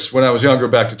did trips when I was younger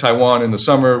back to Taiwan in the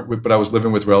summer, but I was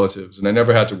living with relatives, and I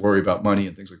never had to worry about money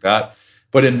and things like that.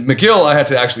 But in McGill, I had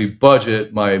to actually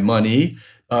budget my money.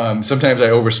 Sometimes I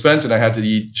overspent, and I had to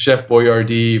eat Chef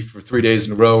Boyardee for 3 days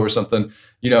in a row or something,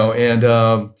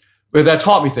 but that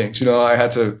taught me things. I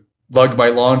had to lug my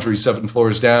laundry 7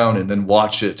 floors down and then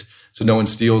watch it so no one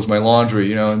steals my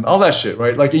laundry, and all that shit,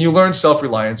 right? Like, and you learn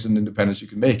self-reliance and independence. You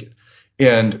can make it.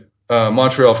 And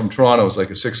Montreal from Toronto was like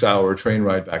a 6-hour train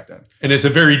ride back then. And it's a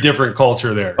very different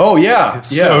culture there. Oh, yeah.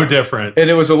 It's so different. And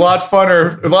it was a lot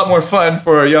more fun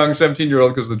for a young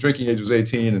 17-year-old because the drinking age was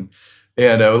 18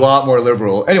 and a lot more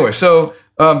liberal. Anyway, so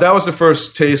that was the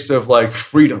first taste of like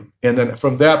freedom. And then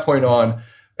from that point on,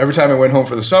 every time I went home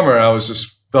for the summer, I was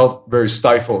just felt very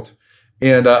stifled.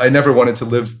 And I never wanted to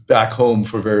live back home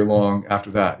for very long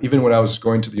after that. Even when I was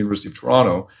going to the University of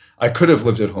Toronto, I could have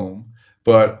lived at home.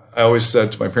 But I always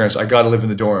said to my parents, I got to live in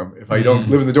the dorm. If I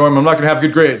don't live in the dorm, I'm not going to have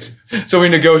good grades. So we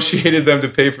negotiated them to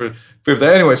pay for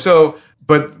that. Anyway,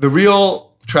 but the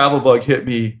real travel bug hit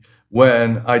me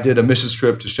when I did a missions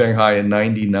trip to Shanghai in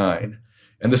 99.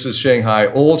 And this is Shanghai,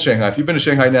 old Shanghai. If you've been to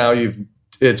Shanghai now,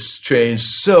 it's changed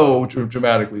so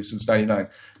dramatically since 99.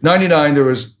 99, there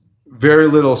was very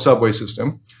little subway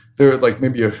system. There were like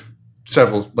maybe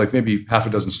maybe half a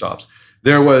dozen stops.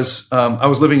 There was, I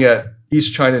was living at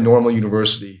East China Normal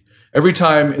University. Every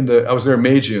time I was there in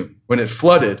May, June, when it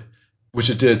flooded, which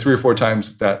it did 3 or 4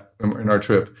 times that in our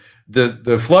trip,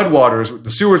 the flood waters, the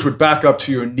sewers would back up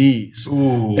to your knees.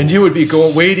 Ooh. And you would be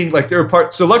waiting, like there were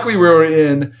parts. So luckily we were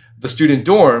in the student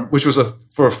dorm, which was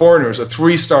for foreigners, a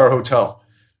 3-star hotel.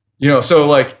 So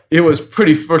like it was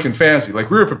pretty freaking fancy. Like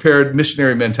we were prepared,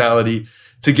 missionary mentality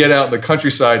to get out in the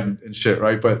countryside and shit,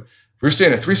 right? But we were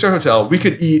staying at a 3-star hotel. We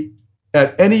could eat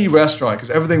at any restaurant because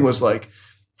everything was like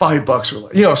 $5 or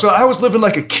like, so I was living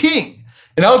like a king,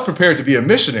 and I was prepared to be a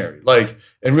missionary, like,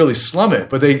 and really slum it.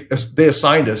 But they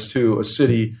assigned us to a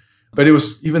city, but it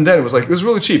was, even then, it was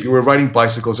really cheap. You were riding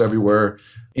bicycles everywhere,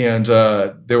 and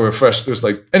they were fresh. It was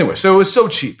like, anyway, so it was so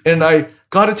cheap. And I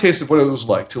got a taste of what it was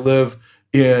like to live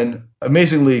in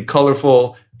amazingly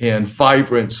colorful and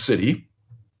vibrant city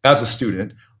as a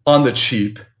student on the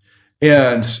cheap.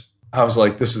 And I was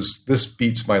like, this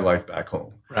beats my life back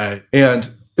home. Right.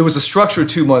 And it was a structured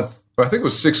 2-month, or I think it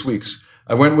was 6 weeks.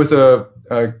 I went with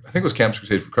I think it was Campus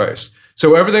Crusade for Christ.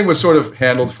 So everything was sort of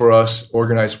handled for us,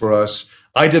 organized for us.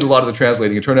 I did a lot of the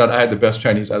translating. It turned out I had the best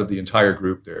Chinese out of the entire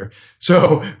group there.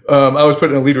 So I was put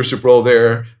in a leadership role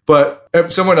there, but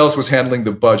someone else was handling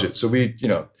the budget. So we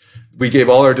gave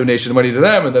all our donation money to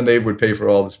them, and then they would pay for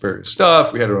all this various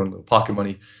stuff. We had our own little pocket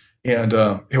money, and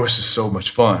it was just so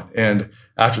much fun. And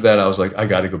after that, I was like, I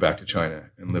got to go back to China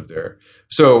and live there.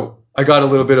 So I got a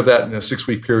little bit of that in a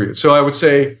 6-week period. So I would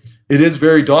say it is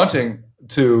very daunting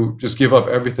to just give up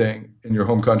everything in your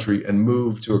home country and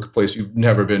move to a place you've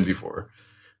never been before.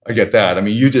 I get that. I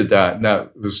mean, you did that, and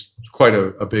that was quite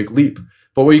a big leap.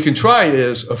 But what you can try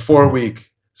is a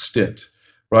 4-week stint,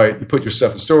 right? You put your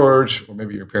stuff in storage, or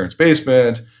maybe your parents'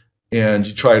 basement, and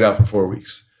you try it out for 4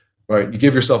 weeks, right? You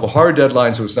give yourself a hard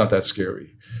deadline so it's not that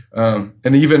scary.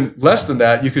 And even less than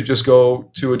that, you could just go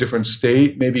to a different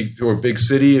state, maybe to a big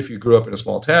city if you grew up in a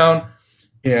small town,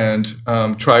 and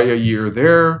try a year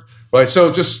there, right?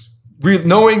 So just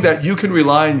knowing that you can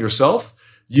rely on yourself,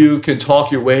 you can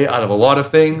talk your way out of a lot of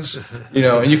things,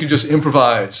 and you can just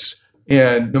improvise.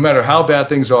 And no matter how bad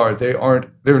things are,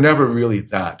 they're never really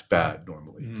that bad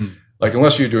normally. Like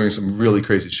unless you're doing some really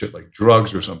crazy shit like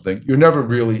drugs or something, you're never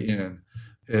really in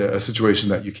a situation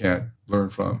that you can't learn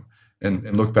from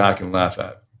and look back and laugh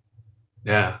at.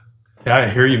 Yeah, I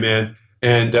hear you, man.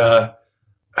 And,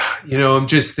 I'm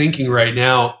just thinking right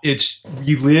now,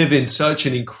 we live in such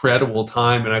an incredible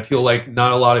time, and I feel like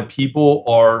not a lot of people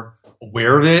are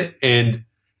aware of it and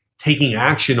taking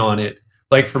action on it.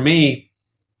 Like for me,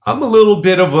 I'm a little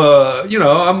bit of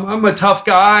I'm a tough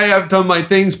guy. I've done my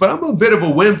things, but I'm a bit of a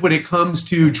wimp when it comes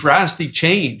to drastic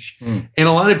change. And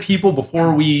a lot of people,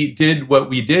 before we did what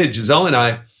we did, Giselle and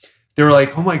I, they were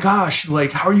like, oh my gosh,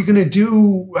 like, what are you going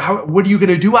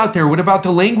to do out there? What about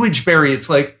the language barrier? It's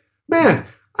like, man,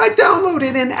 I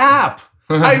downloaded an app.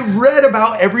 I read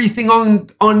about everything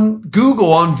on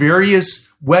Google, on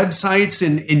various websites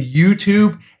and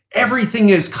YouTube. Everything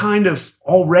has kind of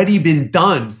already been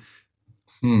done.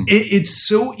 It's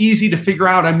so easy to figure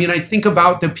out. I mean, I think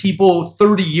about the people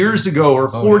 30 years ago or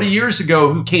 40 years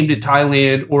ago who came to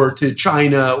Thailand or to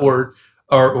China or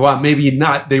well, maybe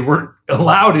not. They weren't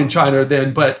allowed in China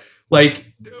then, but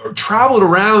like traveled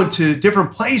around to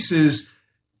different places.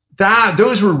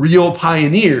 Those were real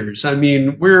pioneers. I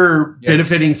mean, we're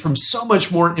benefiting from so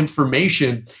much more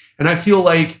information. And I feel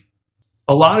like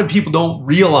a lot of people don't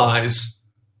realize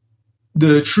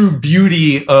the true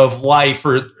beauty of life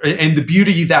and the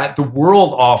beauty that the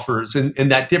world offers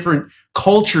and that different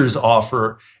cultures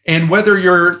offer. And whether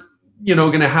you're,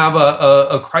 going to have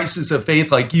a crisis of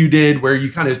faith like you did, where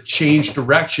you kind of change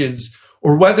directions,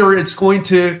 or whether it's going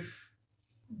to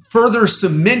further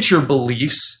cement your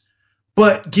beliefs,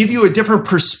 but give you a different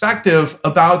perspective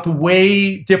about the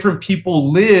way different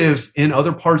people live in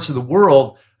other parts of the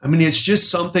world. I mean, it's just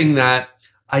something that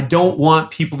I don't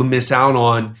want people to miss out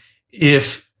on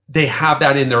if they have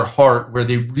that in their heart, where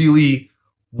they really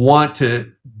want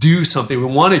to do something, we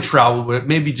want to travel, but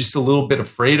maybe just a little bit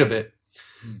afraid of it.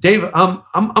 Dave, I'm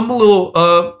a little,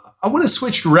 I want to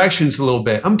switch directions a little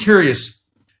bit. I'm curious,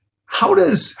 how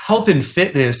does health and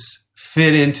fitness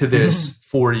fit into this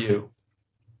for you?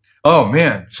 Oh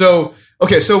man. So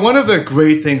one of the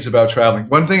great things about traveling,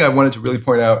 one thing I wanted to really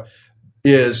point out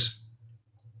is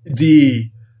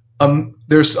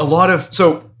there's a lot of,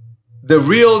 the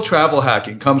real travel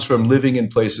hacking comes from living in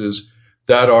places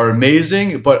that are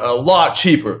amazing, but a lot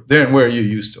cheaper than where you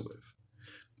used to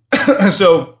live.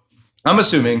 So I'm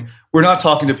assuming we're not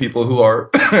talking to people who are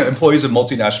employees of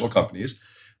multinational companies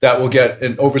that will get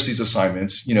an overseas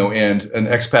assignment, and an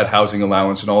expat housing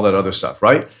allowance and all that other stuff,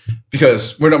 right?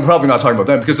 Because we're probably not talking about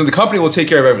them, because then the company will take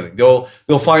care of everything.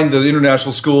 They'll find the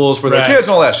international schools for their kids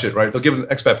and all that shit, right? They'll give them an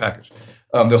expat package.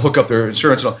 They'll hook up their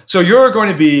insurance and all. So you're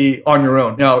going to be on your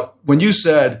own. Now, when you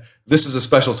said this is a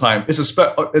special time,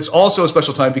 it's also a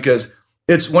special time because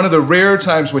it's one of the rare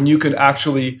times when you can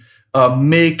actually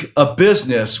make a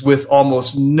business with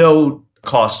almost no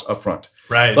costs up front.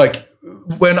 Right. Like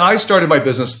when I started my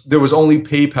business, there was only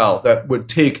PayPal that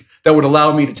would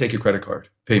allow me to take a credit card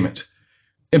payment.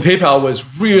 And PayPal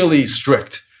was really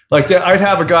strict. Like that, I'd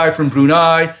have a guy from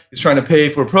Brunei, he's trying to pay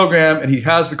for a program and he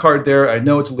has the card there. I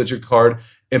know it's a legit card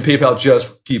and PayPal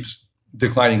just keeps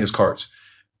declining his cards.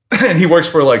 And he works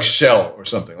for like Shell or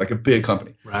something, like a big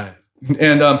company. Right.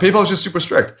 And PayPal is just super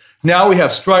strict. Now we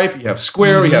have Stripe, you have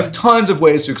Square, we have tons of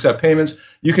ways to accept payments.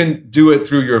 You can do it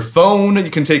through your phone. You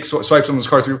can swipe someone's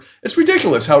card through. It's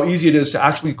ridiculous how easy it is to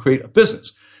actually create a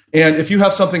business. And if you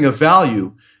have something of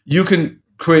value, you can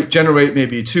generate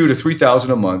maybe $2,000 to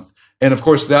 $3,000 a month. And of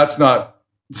course, that's not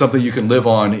something you can live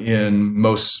on in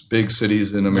most big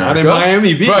cities in America. Not in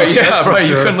Miami Beach. Right, yeah, right.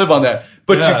 Sure. You couldn't live on that.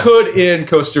 But you could in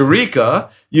Costa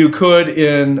Rica. You could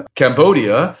in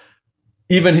Cambodia.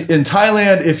 Even in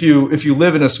Thailand, if you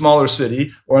live in a smaller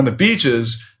city or on the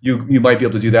beaches, you might be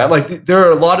able to do that. Like there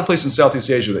are a lot of places in Southeast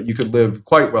Asia that you could live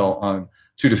quite well on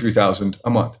 $2,000 to $3,000 a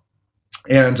month.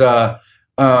 And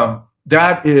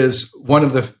that is one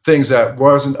of the things that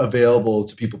wasn't available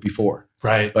to people before.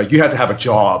 Right. Like you had to have a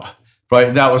job, right?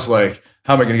 And that was like,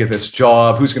 how am I going to get this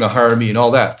job? Who's going to hire me and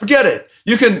all that? Forget it.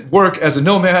 You can work as a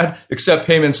nomad, accept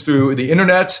payments through the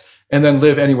internet, and then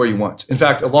live anywhere you want. In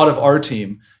fact, a lot of our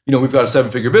team, we've got a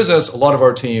 7-figure business. A lot of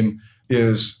our team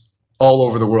is all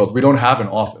over the world. We don't have an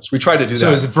office. We try to do that.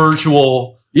 So it's a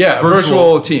virtual. Yeah,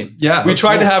 virtual team. Yeah. We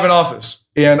tried to have an office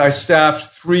and I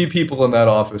staffed 3 people in that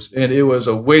office and it was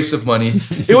a waste of money.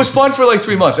 It was fun for like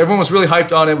 3 months. Everyone was really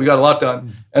hyped on it. We got a lot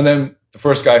done. And then the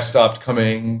first guy stopped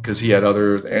coming because he had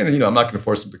and I'm not going to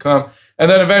force him to come.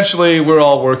 And then eventually we're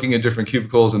all working in different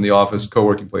cubicles in the office,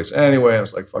 co-working place. Anyway, I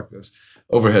was like, fuck this.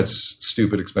 Overhead's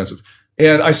stupid expensive.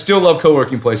 And I still love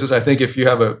co-working places. I think if you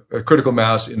have a critical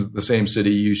mass in the same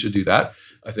city, you should do that.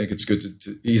 I think it's good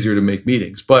easier to make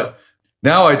meetings. But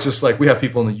now we have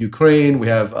people in the Ukraine. We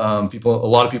have a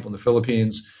lot of people in the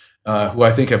Philippines who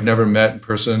I think have never met in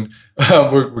person.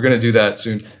 We're going to do that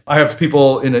soon. I have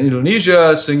people in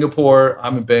Indonesia, Singapore.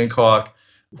 I'm in Bangkok.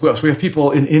 Who else? We have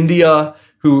people in India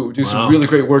who do some really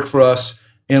great work for us.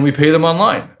 And we pay them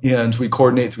online. And we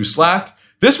coordinate through Slack.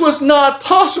 This was not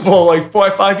possible like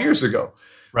 5 years ago,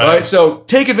 right? So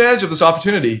take advantage of this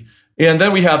opportunity. And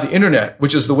then we have the internet,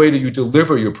 which is the way that you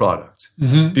deliver your product.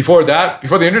 Mm-hmm. Before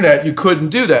the internet, you couldn't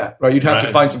do that, right? You'd have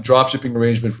to find some drop shipping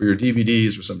arrangement for your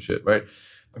DVDs or some shit, right?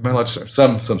 Am I allowed to say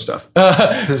some stuff?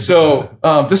 So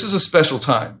this is a special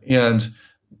time. And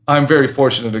I'm very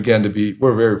fortunate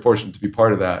we're very fortunate to be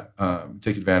part of that,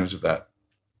 take advantage of that.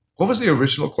 What was the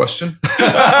original question?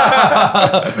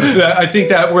 I think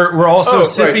that we're also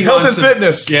sipping health on and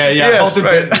fitness. Yeah, yes, health and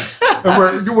fitness.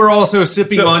 And we're also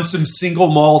sipping on some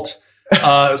single malt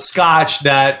scotch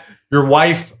that your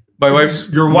wife's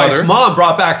mom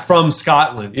brought back from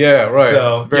Scotland. Yeah, right.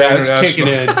 So it's kicking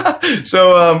in.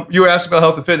 So you were asking about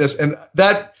health and fitness, and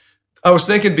that I was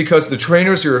thinking because the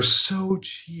trainers here are so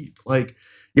cheap. Like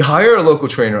you hire a local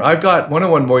trainer. I've got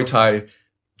one-on-one Muay Thai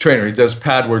trainer. He does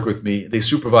pad work with me. They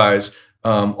supervise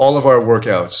all of our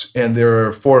workouts, and there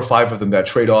are 4 or 5 of them that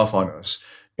trade off on us.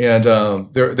 And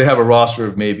they have a roster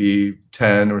of maybe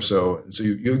 10 or so. And so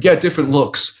you get different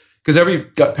looks because every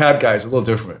pad guy is a little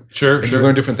different. Sure. You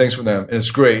learn different things from them, and it's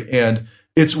great. And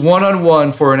it's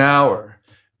one-on-one for an hour,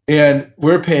 and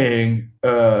we're paying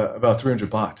about 300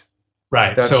 baht.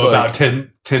 Right. That's so about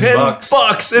 10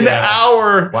 bucks an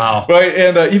hour. Wow. Right.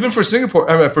 And even for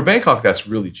for Bangkok, that's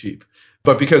really cheap.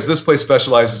 But because this place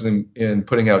specializes in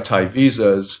putting out Thai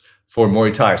visas for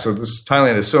Muay Thai. So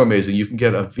Thailand is so amazing. You can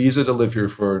get a visa to live here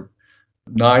for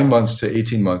 9 months to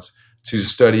 18 months to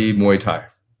study Muay Thai.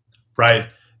 Right.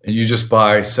 And you just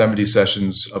buy 70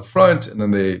 sessions up front, and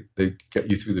then they get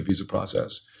you through the visa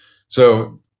process.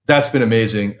 So that's been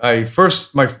amazing. My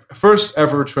first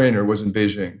ever trainer was in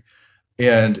Beijing,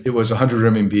 and it was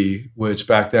 100 RMB, which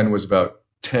back then was about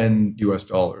 $10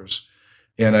 US.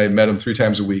 And I met him 3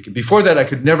 times a week. And before that, I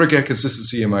could never get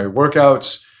consistency in my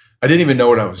workouts. I didn't even know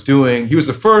what I was doing. He was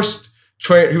the first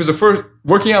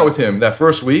working out with him that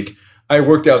first week. I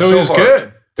worked out so it was hard.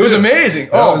 Good. It was amazing.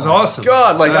 It was awesome.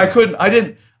 God, like I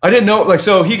didn't know. Like,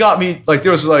 so he got me, like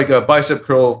there was like a bicep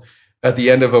curl at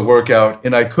the end of a workout,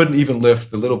 and I couldn't even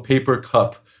lift the little paper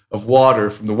cup of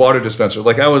water from the water dispenser.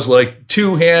 Like I was like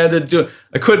two-handed.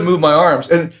 I couldn't move my arms.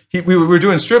 And we were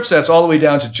doing strip sets all the way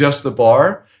down to just the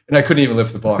bar. And I couldn't even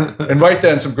lift the bar. And right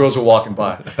then, some girls were walking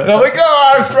by. And I'm like,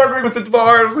 I'm struggling with the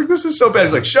bar. I was like, this is so bad.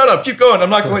 He's like, shut up, keep going. I'm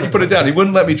not going to let you put it down. He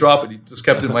wouldn't let me drop it. He just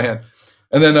kept it in my hand.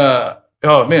 And then,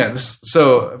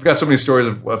 so I've got so many stories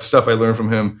of stuff I learned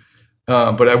from him.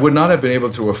 But I would not have been able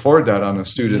to afford that on a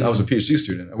student. I was a PhD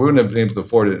student. I wouldn't have been able to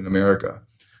afford it in America.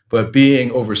 But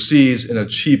being overseas in a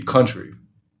cheap country.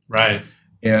 Right.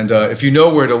 And if you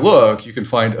know where to look, you can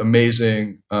find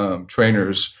amazing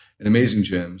trainers and amazing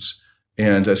gyms.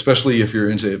 And especially if you're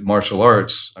into martial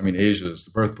arts, I mean, Asia is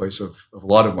the birthplace of a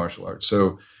lot of martial arts.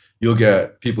 So you'll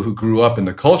get people who grew up in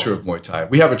the culture of Muay Thai.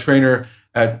 We have a trainer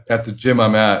at the gym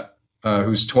I'm at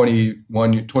who's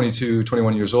 21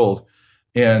 years old.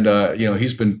 And,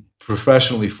 he's been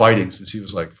professionally fighting since he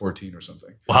was like 14 or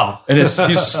something. Wow. And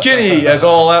he's skinny as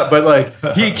all that, but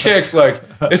like he kicks like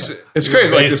it's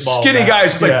crazy. Like this skinny guy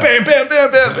is just like bam, bam,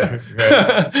 bam, bam,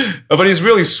 bam. But he's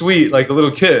really sweet, like a little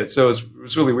kid. So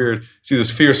it's really weird to see this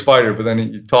fierce fighter, but then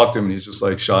you talk to him and he's just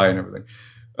like shy and everything.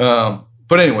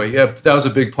 But anyway, yeah, that was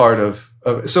a big part of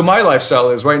so my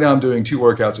lifestyle is right now I'm doing 2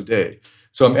 workouts a day.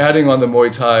 So I'm adding on the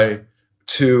Muay Thai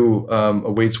to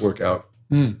a weights workout.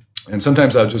 And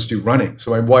sometimes I'll just do running.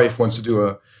 So my wife wants to do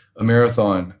a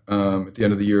marathon at the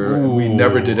end of the year. And we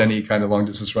never did any kind of long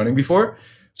distance running before.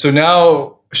 So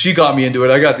now she got me into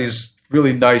it. I got these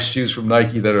really nice shoes from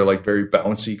Nike that are like very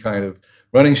bouncy kind of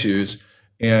running shoes.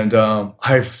 And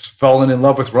I've fallen in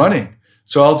love with running.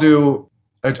 So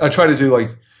I try to do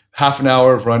like half an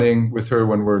hour of running with her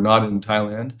when we're not in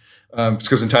Thailand.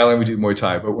 Because in Thailand we do Muay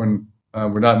Thai. But when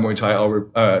we're not in Muay Thai,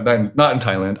 not in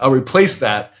Thailand, I'll replace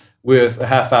that with a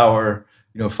half hour,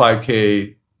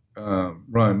 5K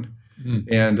run.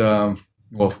 And,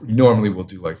 normally we'll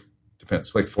do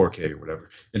depends, like 4K or whatever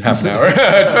in half an hour. It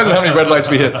depends on how many red lights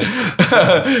we hit.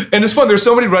 And it's fun. There's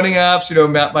so many running apps,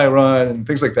 Map My Run and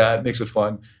things like that. It makes it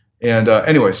fun. And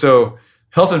anyway, so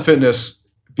health and fitness,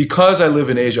 because I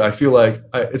live in Asia, I feel like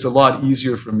it's a lot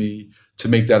easier for me to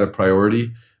make that a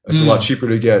priority. It's a lot cheaper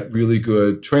to get really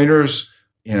good trainers.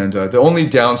 And the only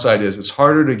downside is it's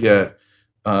harder to get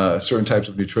certain types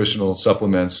of nutritional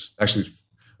supplements. Actually,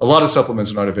 a lot of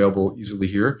supplements are not available easily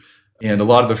here. And a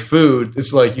lot of the food,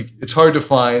 it's hard to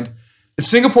find. And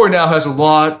Singapore now has a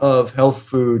lot of health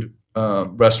food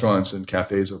restaurants and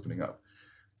cafes opening up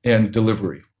and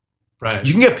delivery. Right.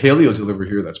 You can get paleo delivery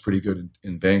here. That's pretty good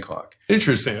in Bangkok.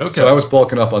 Interesting. Okay. So I was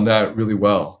bulking up on that really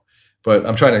well. But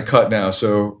I'm trying to cut now.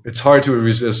 So it's hard to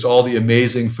resist all the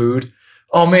amazing food.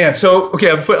 Oh, man. So, okay,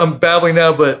 I'm babbling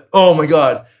now, but oh, my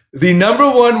God. The number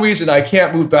one reason I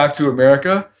can't move back to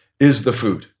America is the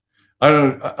food.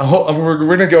 We're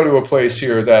going to go to a place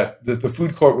here that the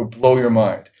food court will blow your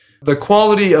mind. The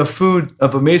quality of food,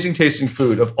 of amazing tasting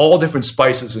food, of all different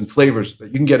spices and flavors that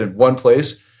you can get in one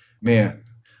place, man.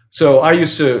 So I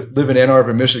used to live in Ann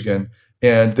Arbor, Michigan,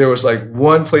 and there was like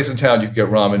one place in town you could get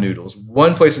ramen noodles.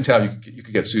 One place in town you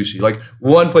could get sushi. Like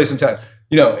one place in town.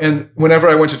 And whenever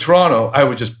I went to Toronto, I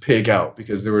would just pig out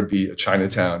because there would be a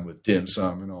Chinatown with dim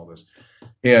sum and all this.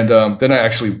 And then I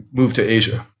actually moved to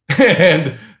Asia.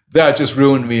 And that just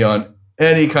ruined me on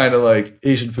any kind of like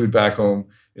Asian food back home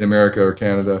in America or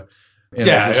Canada. And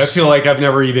I feel like I've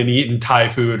never even eaten Thai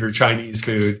food or Chinese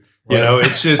food. Right.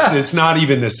 It's just, it's not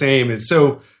even the same. It's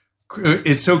so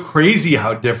crazy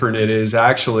how different it is,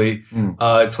 actually.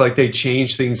 It's like they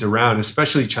change things around,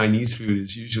 especially Chinese food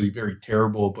is usually very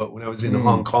terrible. But when I was in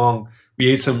Hong Kong, we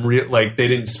ate some real, like they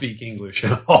didn't speak English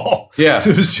at all. Yeah.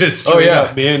 It was just straight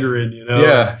up Mandarin,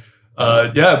 Yeah.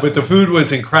 But the food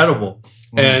was incredible.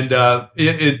 And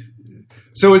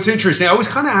so it's interesting. I was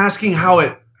kind of asking how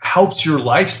it helps your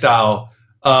lifestyle.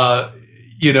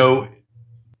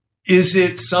 Is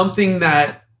it something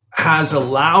that has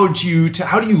allowed you to,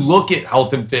 how do you look at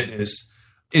health and fitness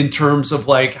in terms of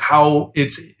like how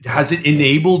has it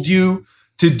enabled you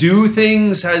to do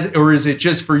things, or is it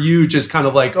just for you just kind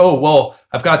of like, oh, well,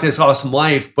 I've got this awesome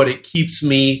life, but it keeps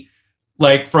me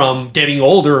like from getting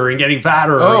older and getting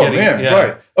fatter.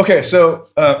 Right. Okay. So,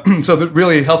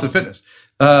 really health and fitness.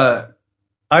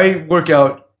 I work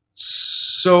out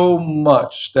so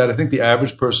much that I think the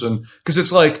average person, because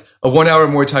it's like a 1 hour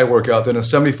Muay Thai workout, then a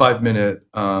 75-minute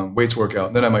weights workout,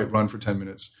 and then I might run for 10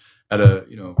 minutes at a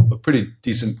pretty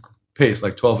decent pace,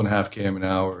 like 12.5 km an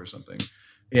hour or something.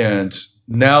 And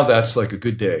now that's like a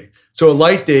good day. So a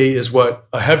light day is what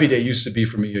a heavy day used to be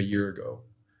for me a year ago.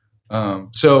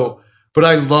 But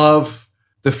I love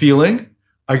the feeling.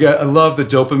 I love the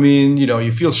dopamine.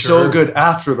 You feel so good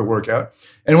after the workout.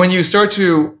 And when you start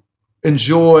to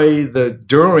enjoy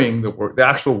during the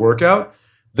actual workout,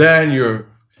 then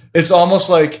it's almost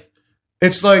like,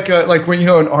 it's like when,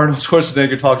 when Arnold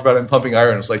Schwarzenegger talked about it in Pumping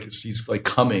Iron, it's like he's like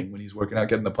coming when he's working out,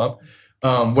 getting the pump.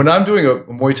 When I'm doing a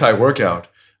Muay Thai workout,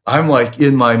 I'm like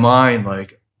in my mind,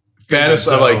 like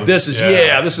fantasy, like this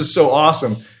is so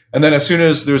awesome. And then as soon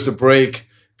as there's a break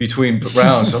between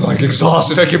rounds, I'm like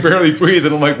exhausted. I can barely breathe.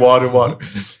 And I'm like, water.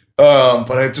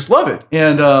 But I just love it.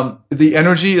 And the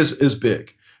energy is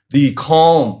big. the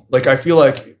calm. Like I feel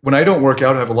like when I don't work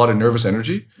out, I have a lot of nervous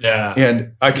energy. Yeah.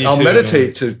 And I'll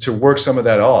meditate to work some of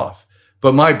that off.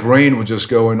 But my brain would just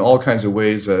go in all kinds of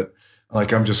ways that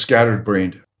like I'm just scattered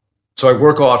brained. So I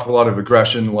work off a lot of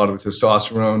aggression, a lot of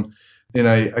testosterone, and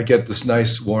I get this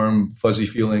nice, warm, fuzzy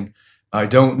feeling. I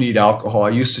don't need alcohol. I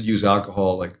used to use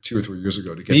alcohol like 2 or 3 years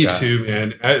ago to get Me that. too,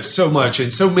 man. So much.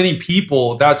 And so many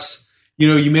people, that's,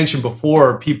 you mentioned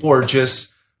before, people are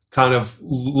just kind of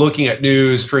looking at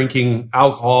news, drinking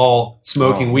alcohol,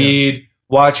 smoking weed,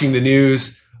 watching the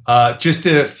news, just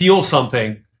to feel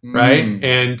something, right?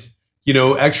 And,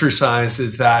 exercise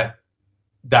is that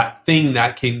thing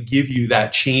that can give you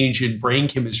that change in brain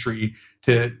chemistry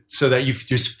so that you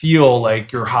just feel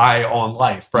like you're high on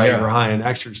life, right? Yeah. You're high on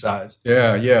exercise.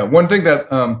 Yeah. One thing that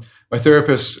my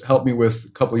therapist helped me with a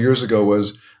couple of years ago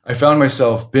was I found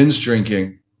myself binge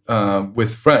drinking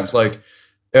with friends. So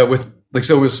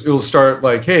it'll start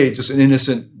like, hey, just an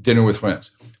innocent dinner with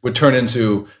friends would turn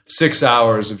into 6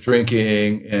 hours of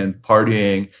drinking and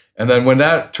partying. And then when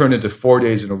that turned into 4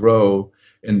 days in a row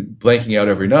and blanking out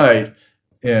every night,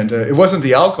 and it wasn't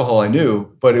the alcohol I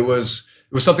knew, but it was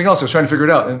something else. I was trying to figure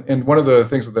it out. And one of the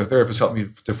things that the therapist helped me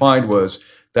to find was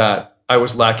that I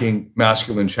was lacking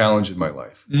masculine challenge in my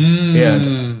life.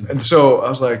 And so I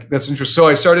was like, that's interesting. So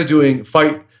I started doing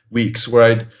fight weeks where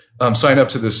I'd sign up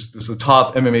to the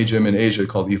top MMA gym in Asia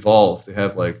called Evolve. They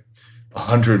have like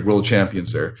 100 world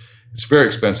champions there. It's very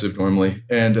expensive normally.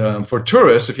 And for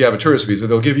tourists, if you have a tourist visa,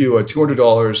 they'll give you a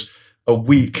 $200 a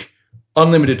week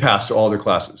unlimited pass to all their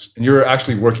classes. And you're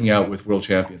actually working out with world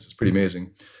champions. It's pretty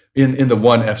amazing. In the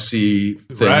ONE FC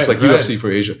thing. It's like UFC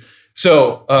for Asia.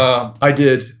 So I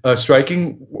did a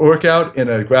striking workout and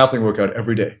a grappling workout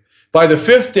every day. By the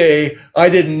 5th day, I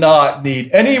did not need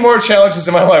any more challenges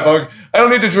in my life. I don't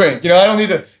need to drink. I don't need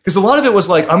to, because a lot of it was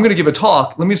like, I'm going to give a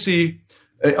talk. Let me see.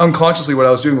 Unconsciously, what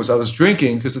I was doing was I was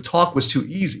drinking because the talk was too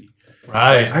easy.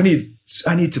 Right. I need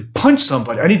to punch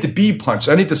somebody. I need to be punched.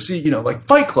 I need to see, like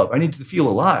Fight Club. I need to feel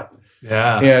alive.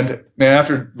 Yeah. And man,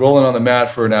 after rolling on the mat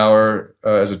for an hour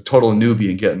as a total newbie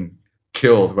and getting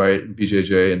killed, right, in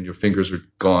BJJ, and your fingers are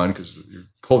gone because you're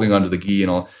holding onto the gi and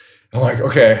all, I'm like,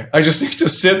 okay, I just need to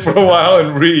sit for a while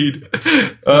and read.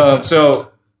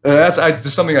 So that's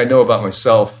just something I know about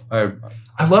myself.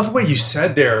 I love what you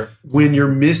said there. When you're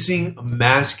missing a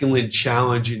masculine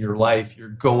challenge in your life, you're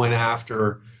going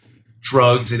after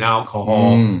drugs and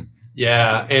alcohol.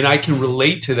 Yeah. And I can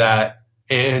relate to that.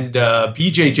 And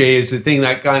BJJ is the thing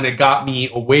that kind of got me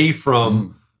away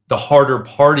from the harder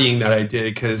partying that I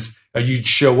did, because you'd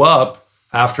show up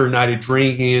after a night of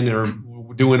drinking or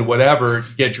doing whatever,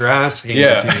 get your ass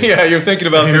handed to you. Yeah, you're thinking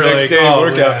about the next day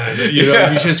workout. Man,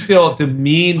 you just feel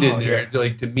demeaned in there.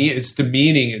 Like it's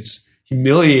demeaning. It's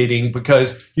humiliating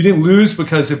because you didn't lose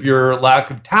because of your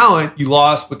lack of talent. You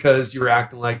lost because you were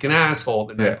acting like an asshole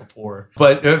the night before.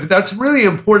 But that's really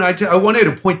important. I wanted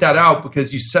to point that out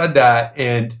because you said that.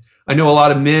 And I know a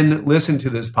lot of men listen to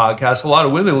this podcast. A lot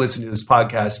of women listen to this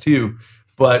podcast too.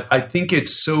 But I think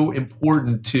it's so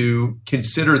important to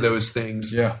consider those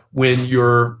things when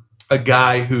you're a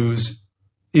guy who's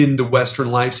in the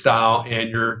Western lifestyle and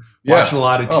you're watching a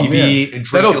lot of TV and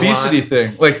drinking that obesity thing,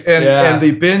 and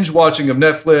the binge watching of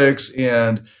Netflix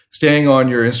and staying on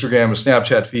your Instagram or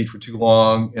Snapchat feed for too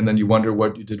long, and then you wonder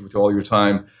what you did with all your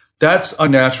time. That's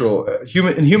unnatural. If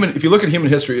you look at human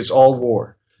history, it's all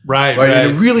war. Right.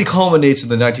 And it really culminates in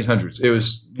the 1900s. It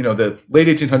was, the late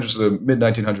 1800s to the mid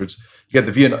 1900s. You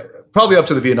get probably up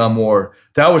to the Vietnam War.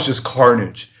 That was just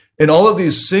carnage. And all of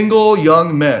these single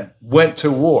young men went to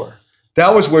war.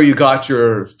 That was where you got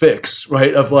your fix,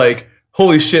 right? Of like,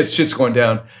 holy shit's going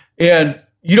down. And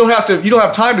you don't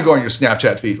have time to go on your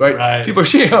Snapchat feed, right? People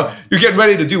are, you're getting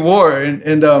ready to do war.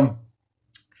 And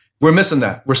we're missing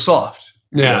that. We're soft.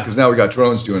 Yeah. Because now we got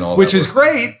drones doing all that. Which is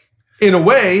great. In a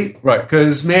way, right?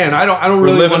 Because man, I don't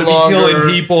really want to be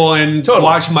killing people and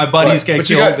watching my buddies get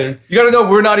killed. You got to know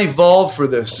we're not evolved for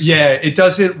this. Yeah, it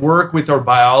doesn't work with our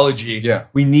biology. Yeah,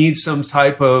 we need some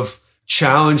type of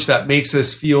challenge that makes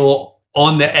us feel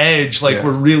on the edge, like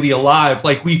we're really alive,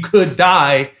 like we could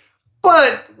die,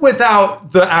 but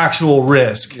without the actual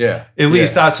risk. Yeah, at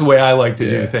least that's the way I like to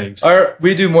do things.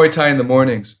 We do Muay Thai in the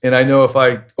mornings, and I know if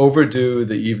I overdo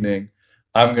the evening,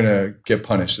 I'm going to get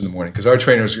punished in the morning because our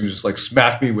trainer is going to just like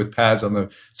smack me with pads on the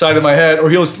side of my head, or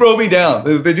he'll throw me down.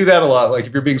 They do that a lot. Like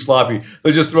if you're being sloppy,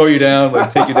 they'll just throw you down, like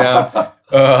take you down.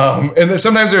 And then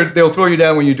sometimes they'll throw you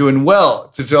down when you're doing well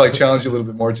to like challenge you a little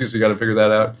bit more too. So you got to figure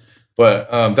that out.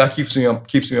 But that keeps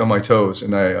me on my toes.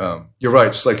 And you're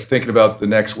right. Just like thinking about the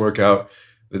next workout,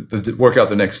 the workout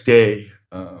the next day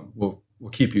will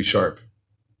keep you sharp.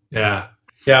 Yeah.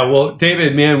 Yeah, well,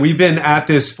 David, man, we've been at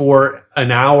this for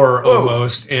an hour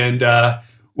almost, and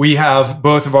we have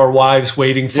both of our wives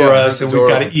waiting for us, and we've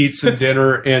got to eat some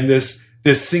dinner. And this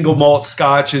single malt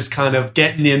scotch is kind of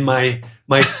getting in my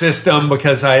system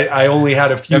because I only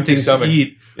had a few things to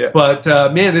eat. Yeah. But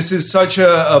man, this is such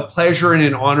a pleasure and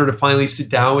an honor to finally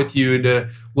sit down with you and to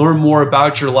learn more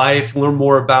about your life, learn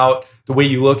more about the way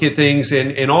you look at things,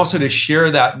 and also to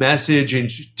share that message and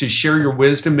to share your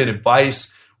wisdom and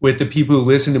advice with the people who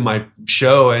listen to my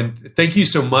show. And thank you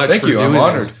so much. Thank you. I'm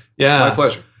honored. This. Yeah. It's my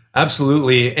pleasure.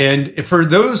 Absolutely. And for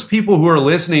those people who are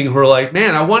listening who are like,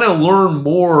 man, I want to learn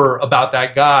more about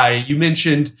that guy. You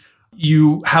mentioned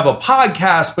you have a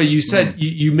podcast, but you said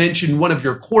you mentioned one of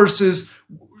your courses.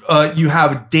 You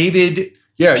have David.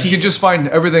 Yeah, you can just find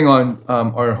everything on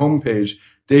our homepage,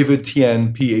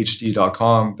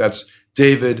 davidtienphd.com. That's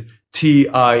David,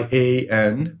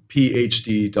 TIAN,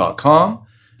 PhD.com.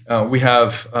 We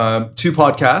have two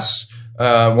podcasts.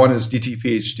 One is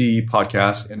DTPhD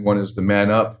podcast, and one is the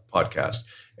Man Up podcast.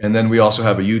 And then we also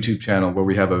have a YouTube channel where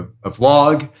we have a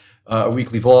vlog, a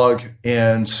weekly vlog,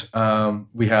 and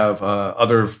we have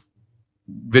other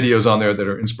videos on there that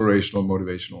are inspirational,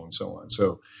 motivational, and so on.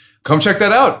 So come check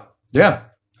that out. Yeah,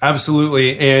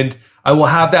 absolutely. And I will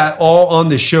have that all on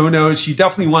the show notes. You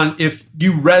definitely want, if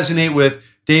you resonate with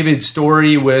David's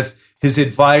story, with his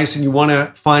advice, and you want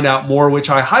to find out more, which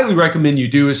I highly recommend you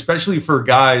do, especially for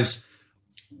guys.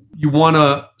 You want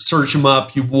to search him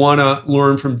up. You want to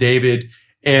learn from David.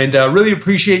 And really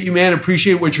appreciate you, man.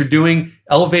 Appreciate what you're doing,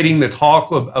 elevating the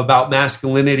talk about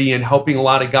masculinity and helping a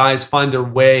lot of guys find their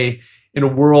way in a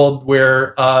world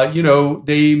where,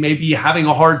 they may be having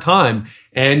a hard time.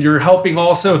 And you're helping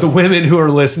also the women who are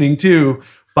listening too,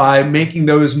 by making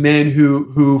those men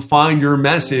who find your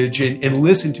message and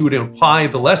listen to it and apply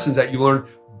the lessons that you learn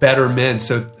better men.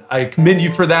 So I commend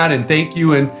you for that, and thank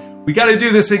you. And we got to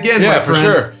do this again, my friend. Yeah, for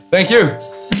sure. Thank you.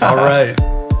 All right.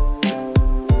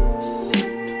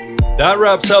 That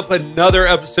wraps up another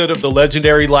episode of the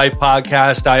Legendary Life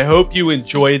Podcast. I hope you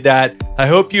enjoyed that. I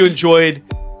hope you enjoyed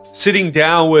sitting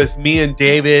down with me and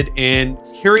David and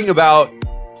hearing about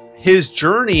his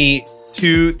journey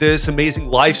to this amazing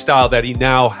lifestyle that he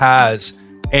now has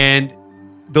and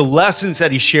the lessons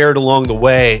that he shared along the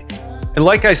way. And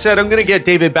like I said, I'm going to get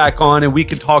David back on and we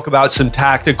can talk about some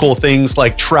tactical things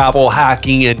like travel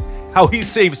hacking and how he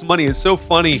saves money. It's so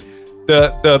funny.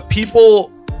 The people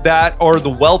that are the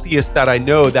wealthiest that I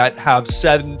know that have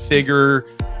 7-figure,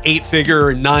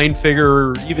 8-figure, 9-figure,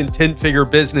 or even 10-figure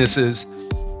businesses,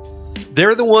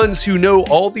 they're the ones who know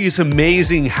all these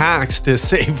amazing hacks to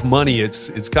save money.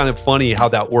 It's kind of funny how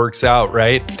that works out,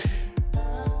 right?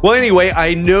 Well, anyway,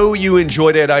 I know you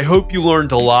enjoyed it. I hope you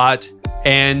learned a lot.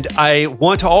 And I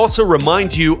want to also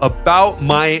remind you about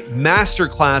my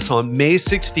masterclass on May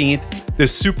 16th, The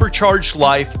Supercharged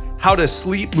Life, How to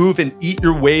Sleep, Move, and Eat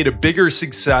Your Way to Bigger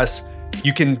Success.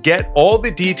 You can get all the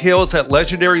details at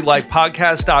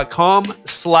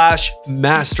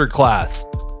legendarylifepodcast.com/masterclass.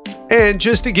 And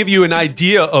just to give you an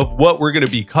idea of what we're going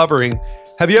to be covering,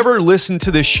 have you ever listened to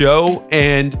this show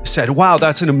and said, wow,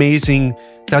 that's an amazing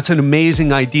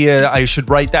idea. I should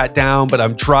write that down, but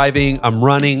I'm driving, I'm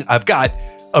running, I've got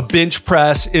a bench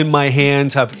press in my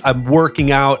hands, I'm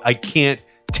working out, I can't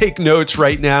take notes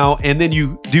right now. And then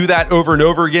you do that over and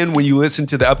over again when you listen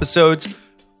to the episodes.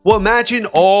 Well, imagine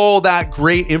all that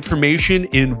great information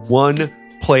in one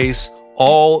place,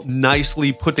 all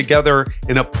nicely put together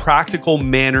in a practical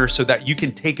manner so that you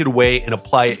can take it away and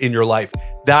apply it in your life.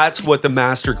 That's what the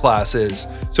masterclass is.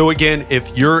 So again,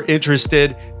 if you're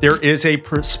interested, there is a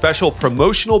special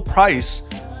promotional price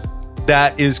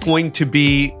that is going to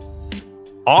be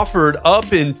offered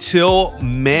up until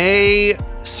May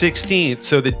 16th.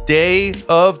 So the day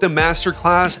of the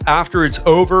masterclass, after it's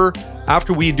over,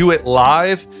 after we do it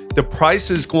live, the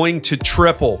price is going to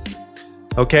triple.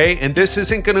 Okay, and this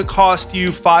isn't going to cost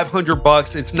you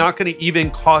 $500. It's not going to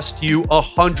even cost you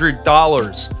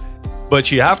 $100. But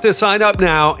you have to sign up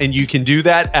now, and you can do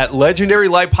that at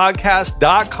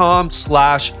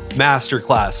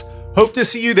legendarylifepodcast.com/masterclass. Hope to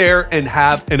see you there and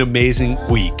have an amazing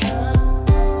week.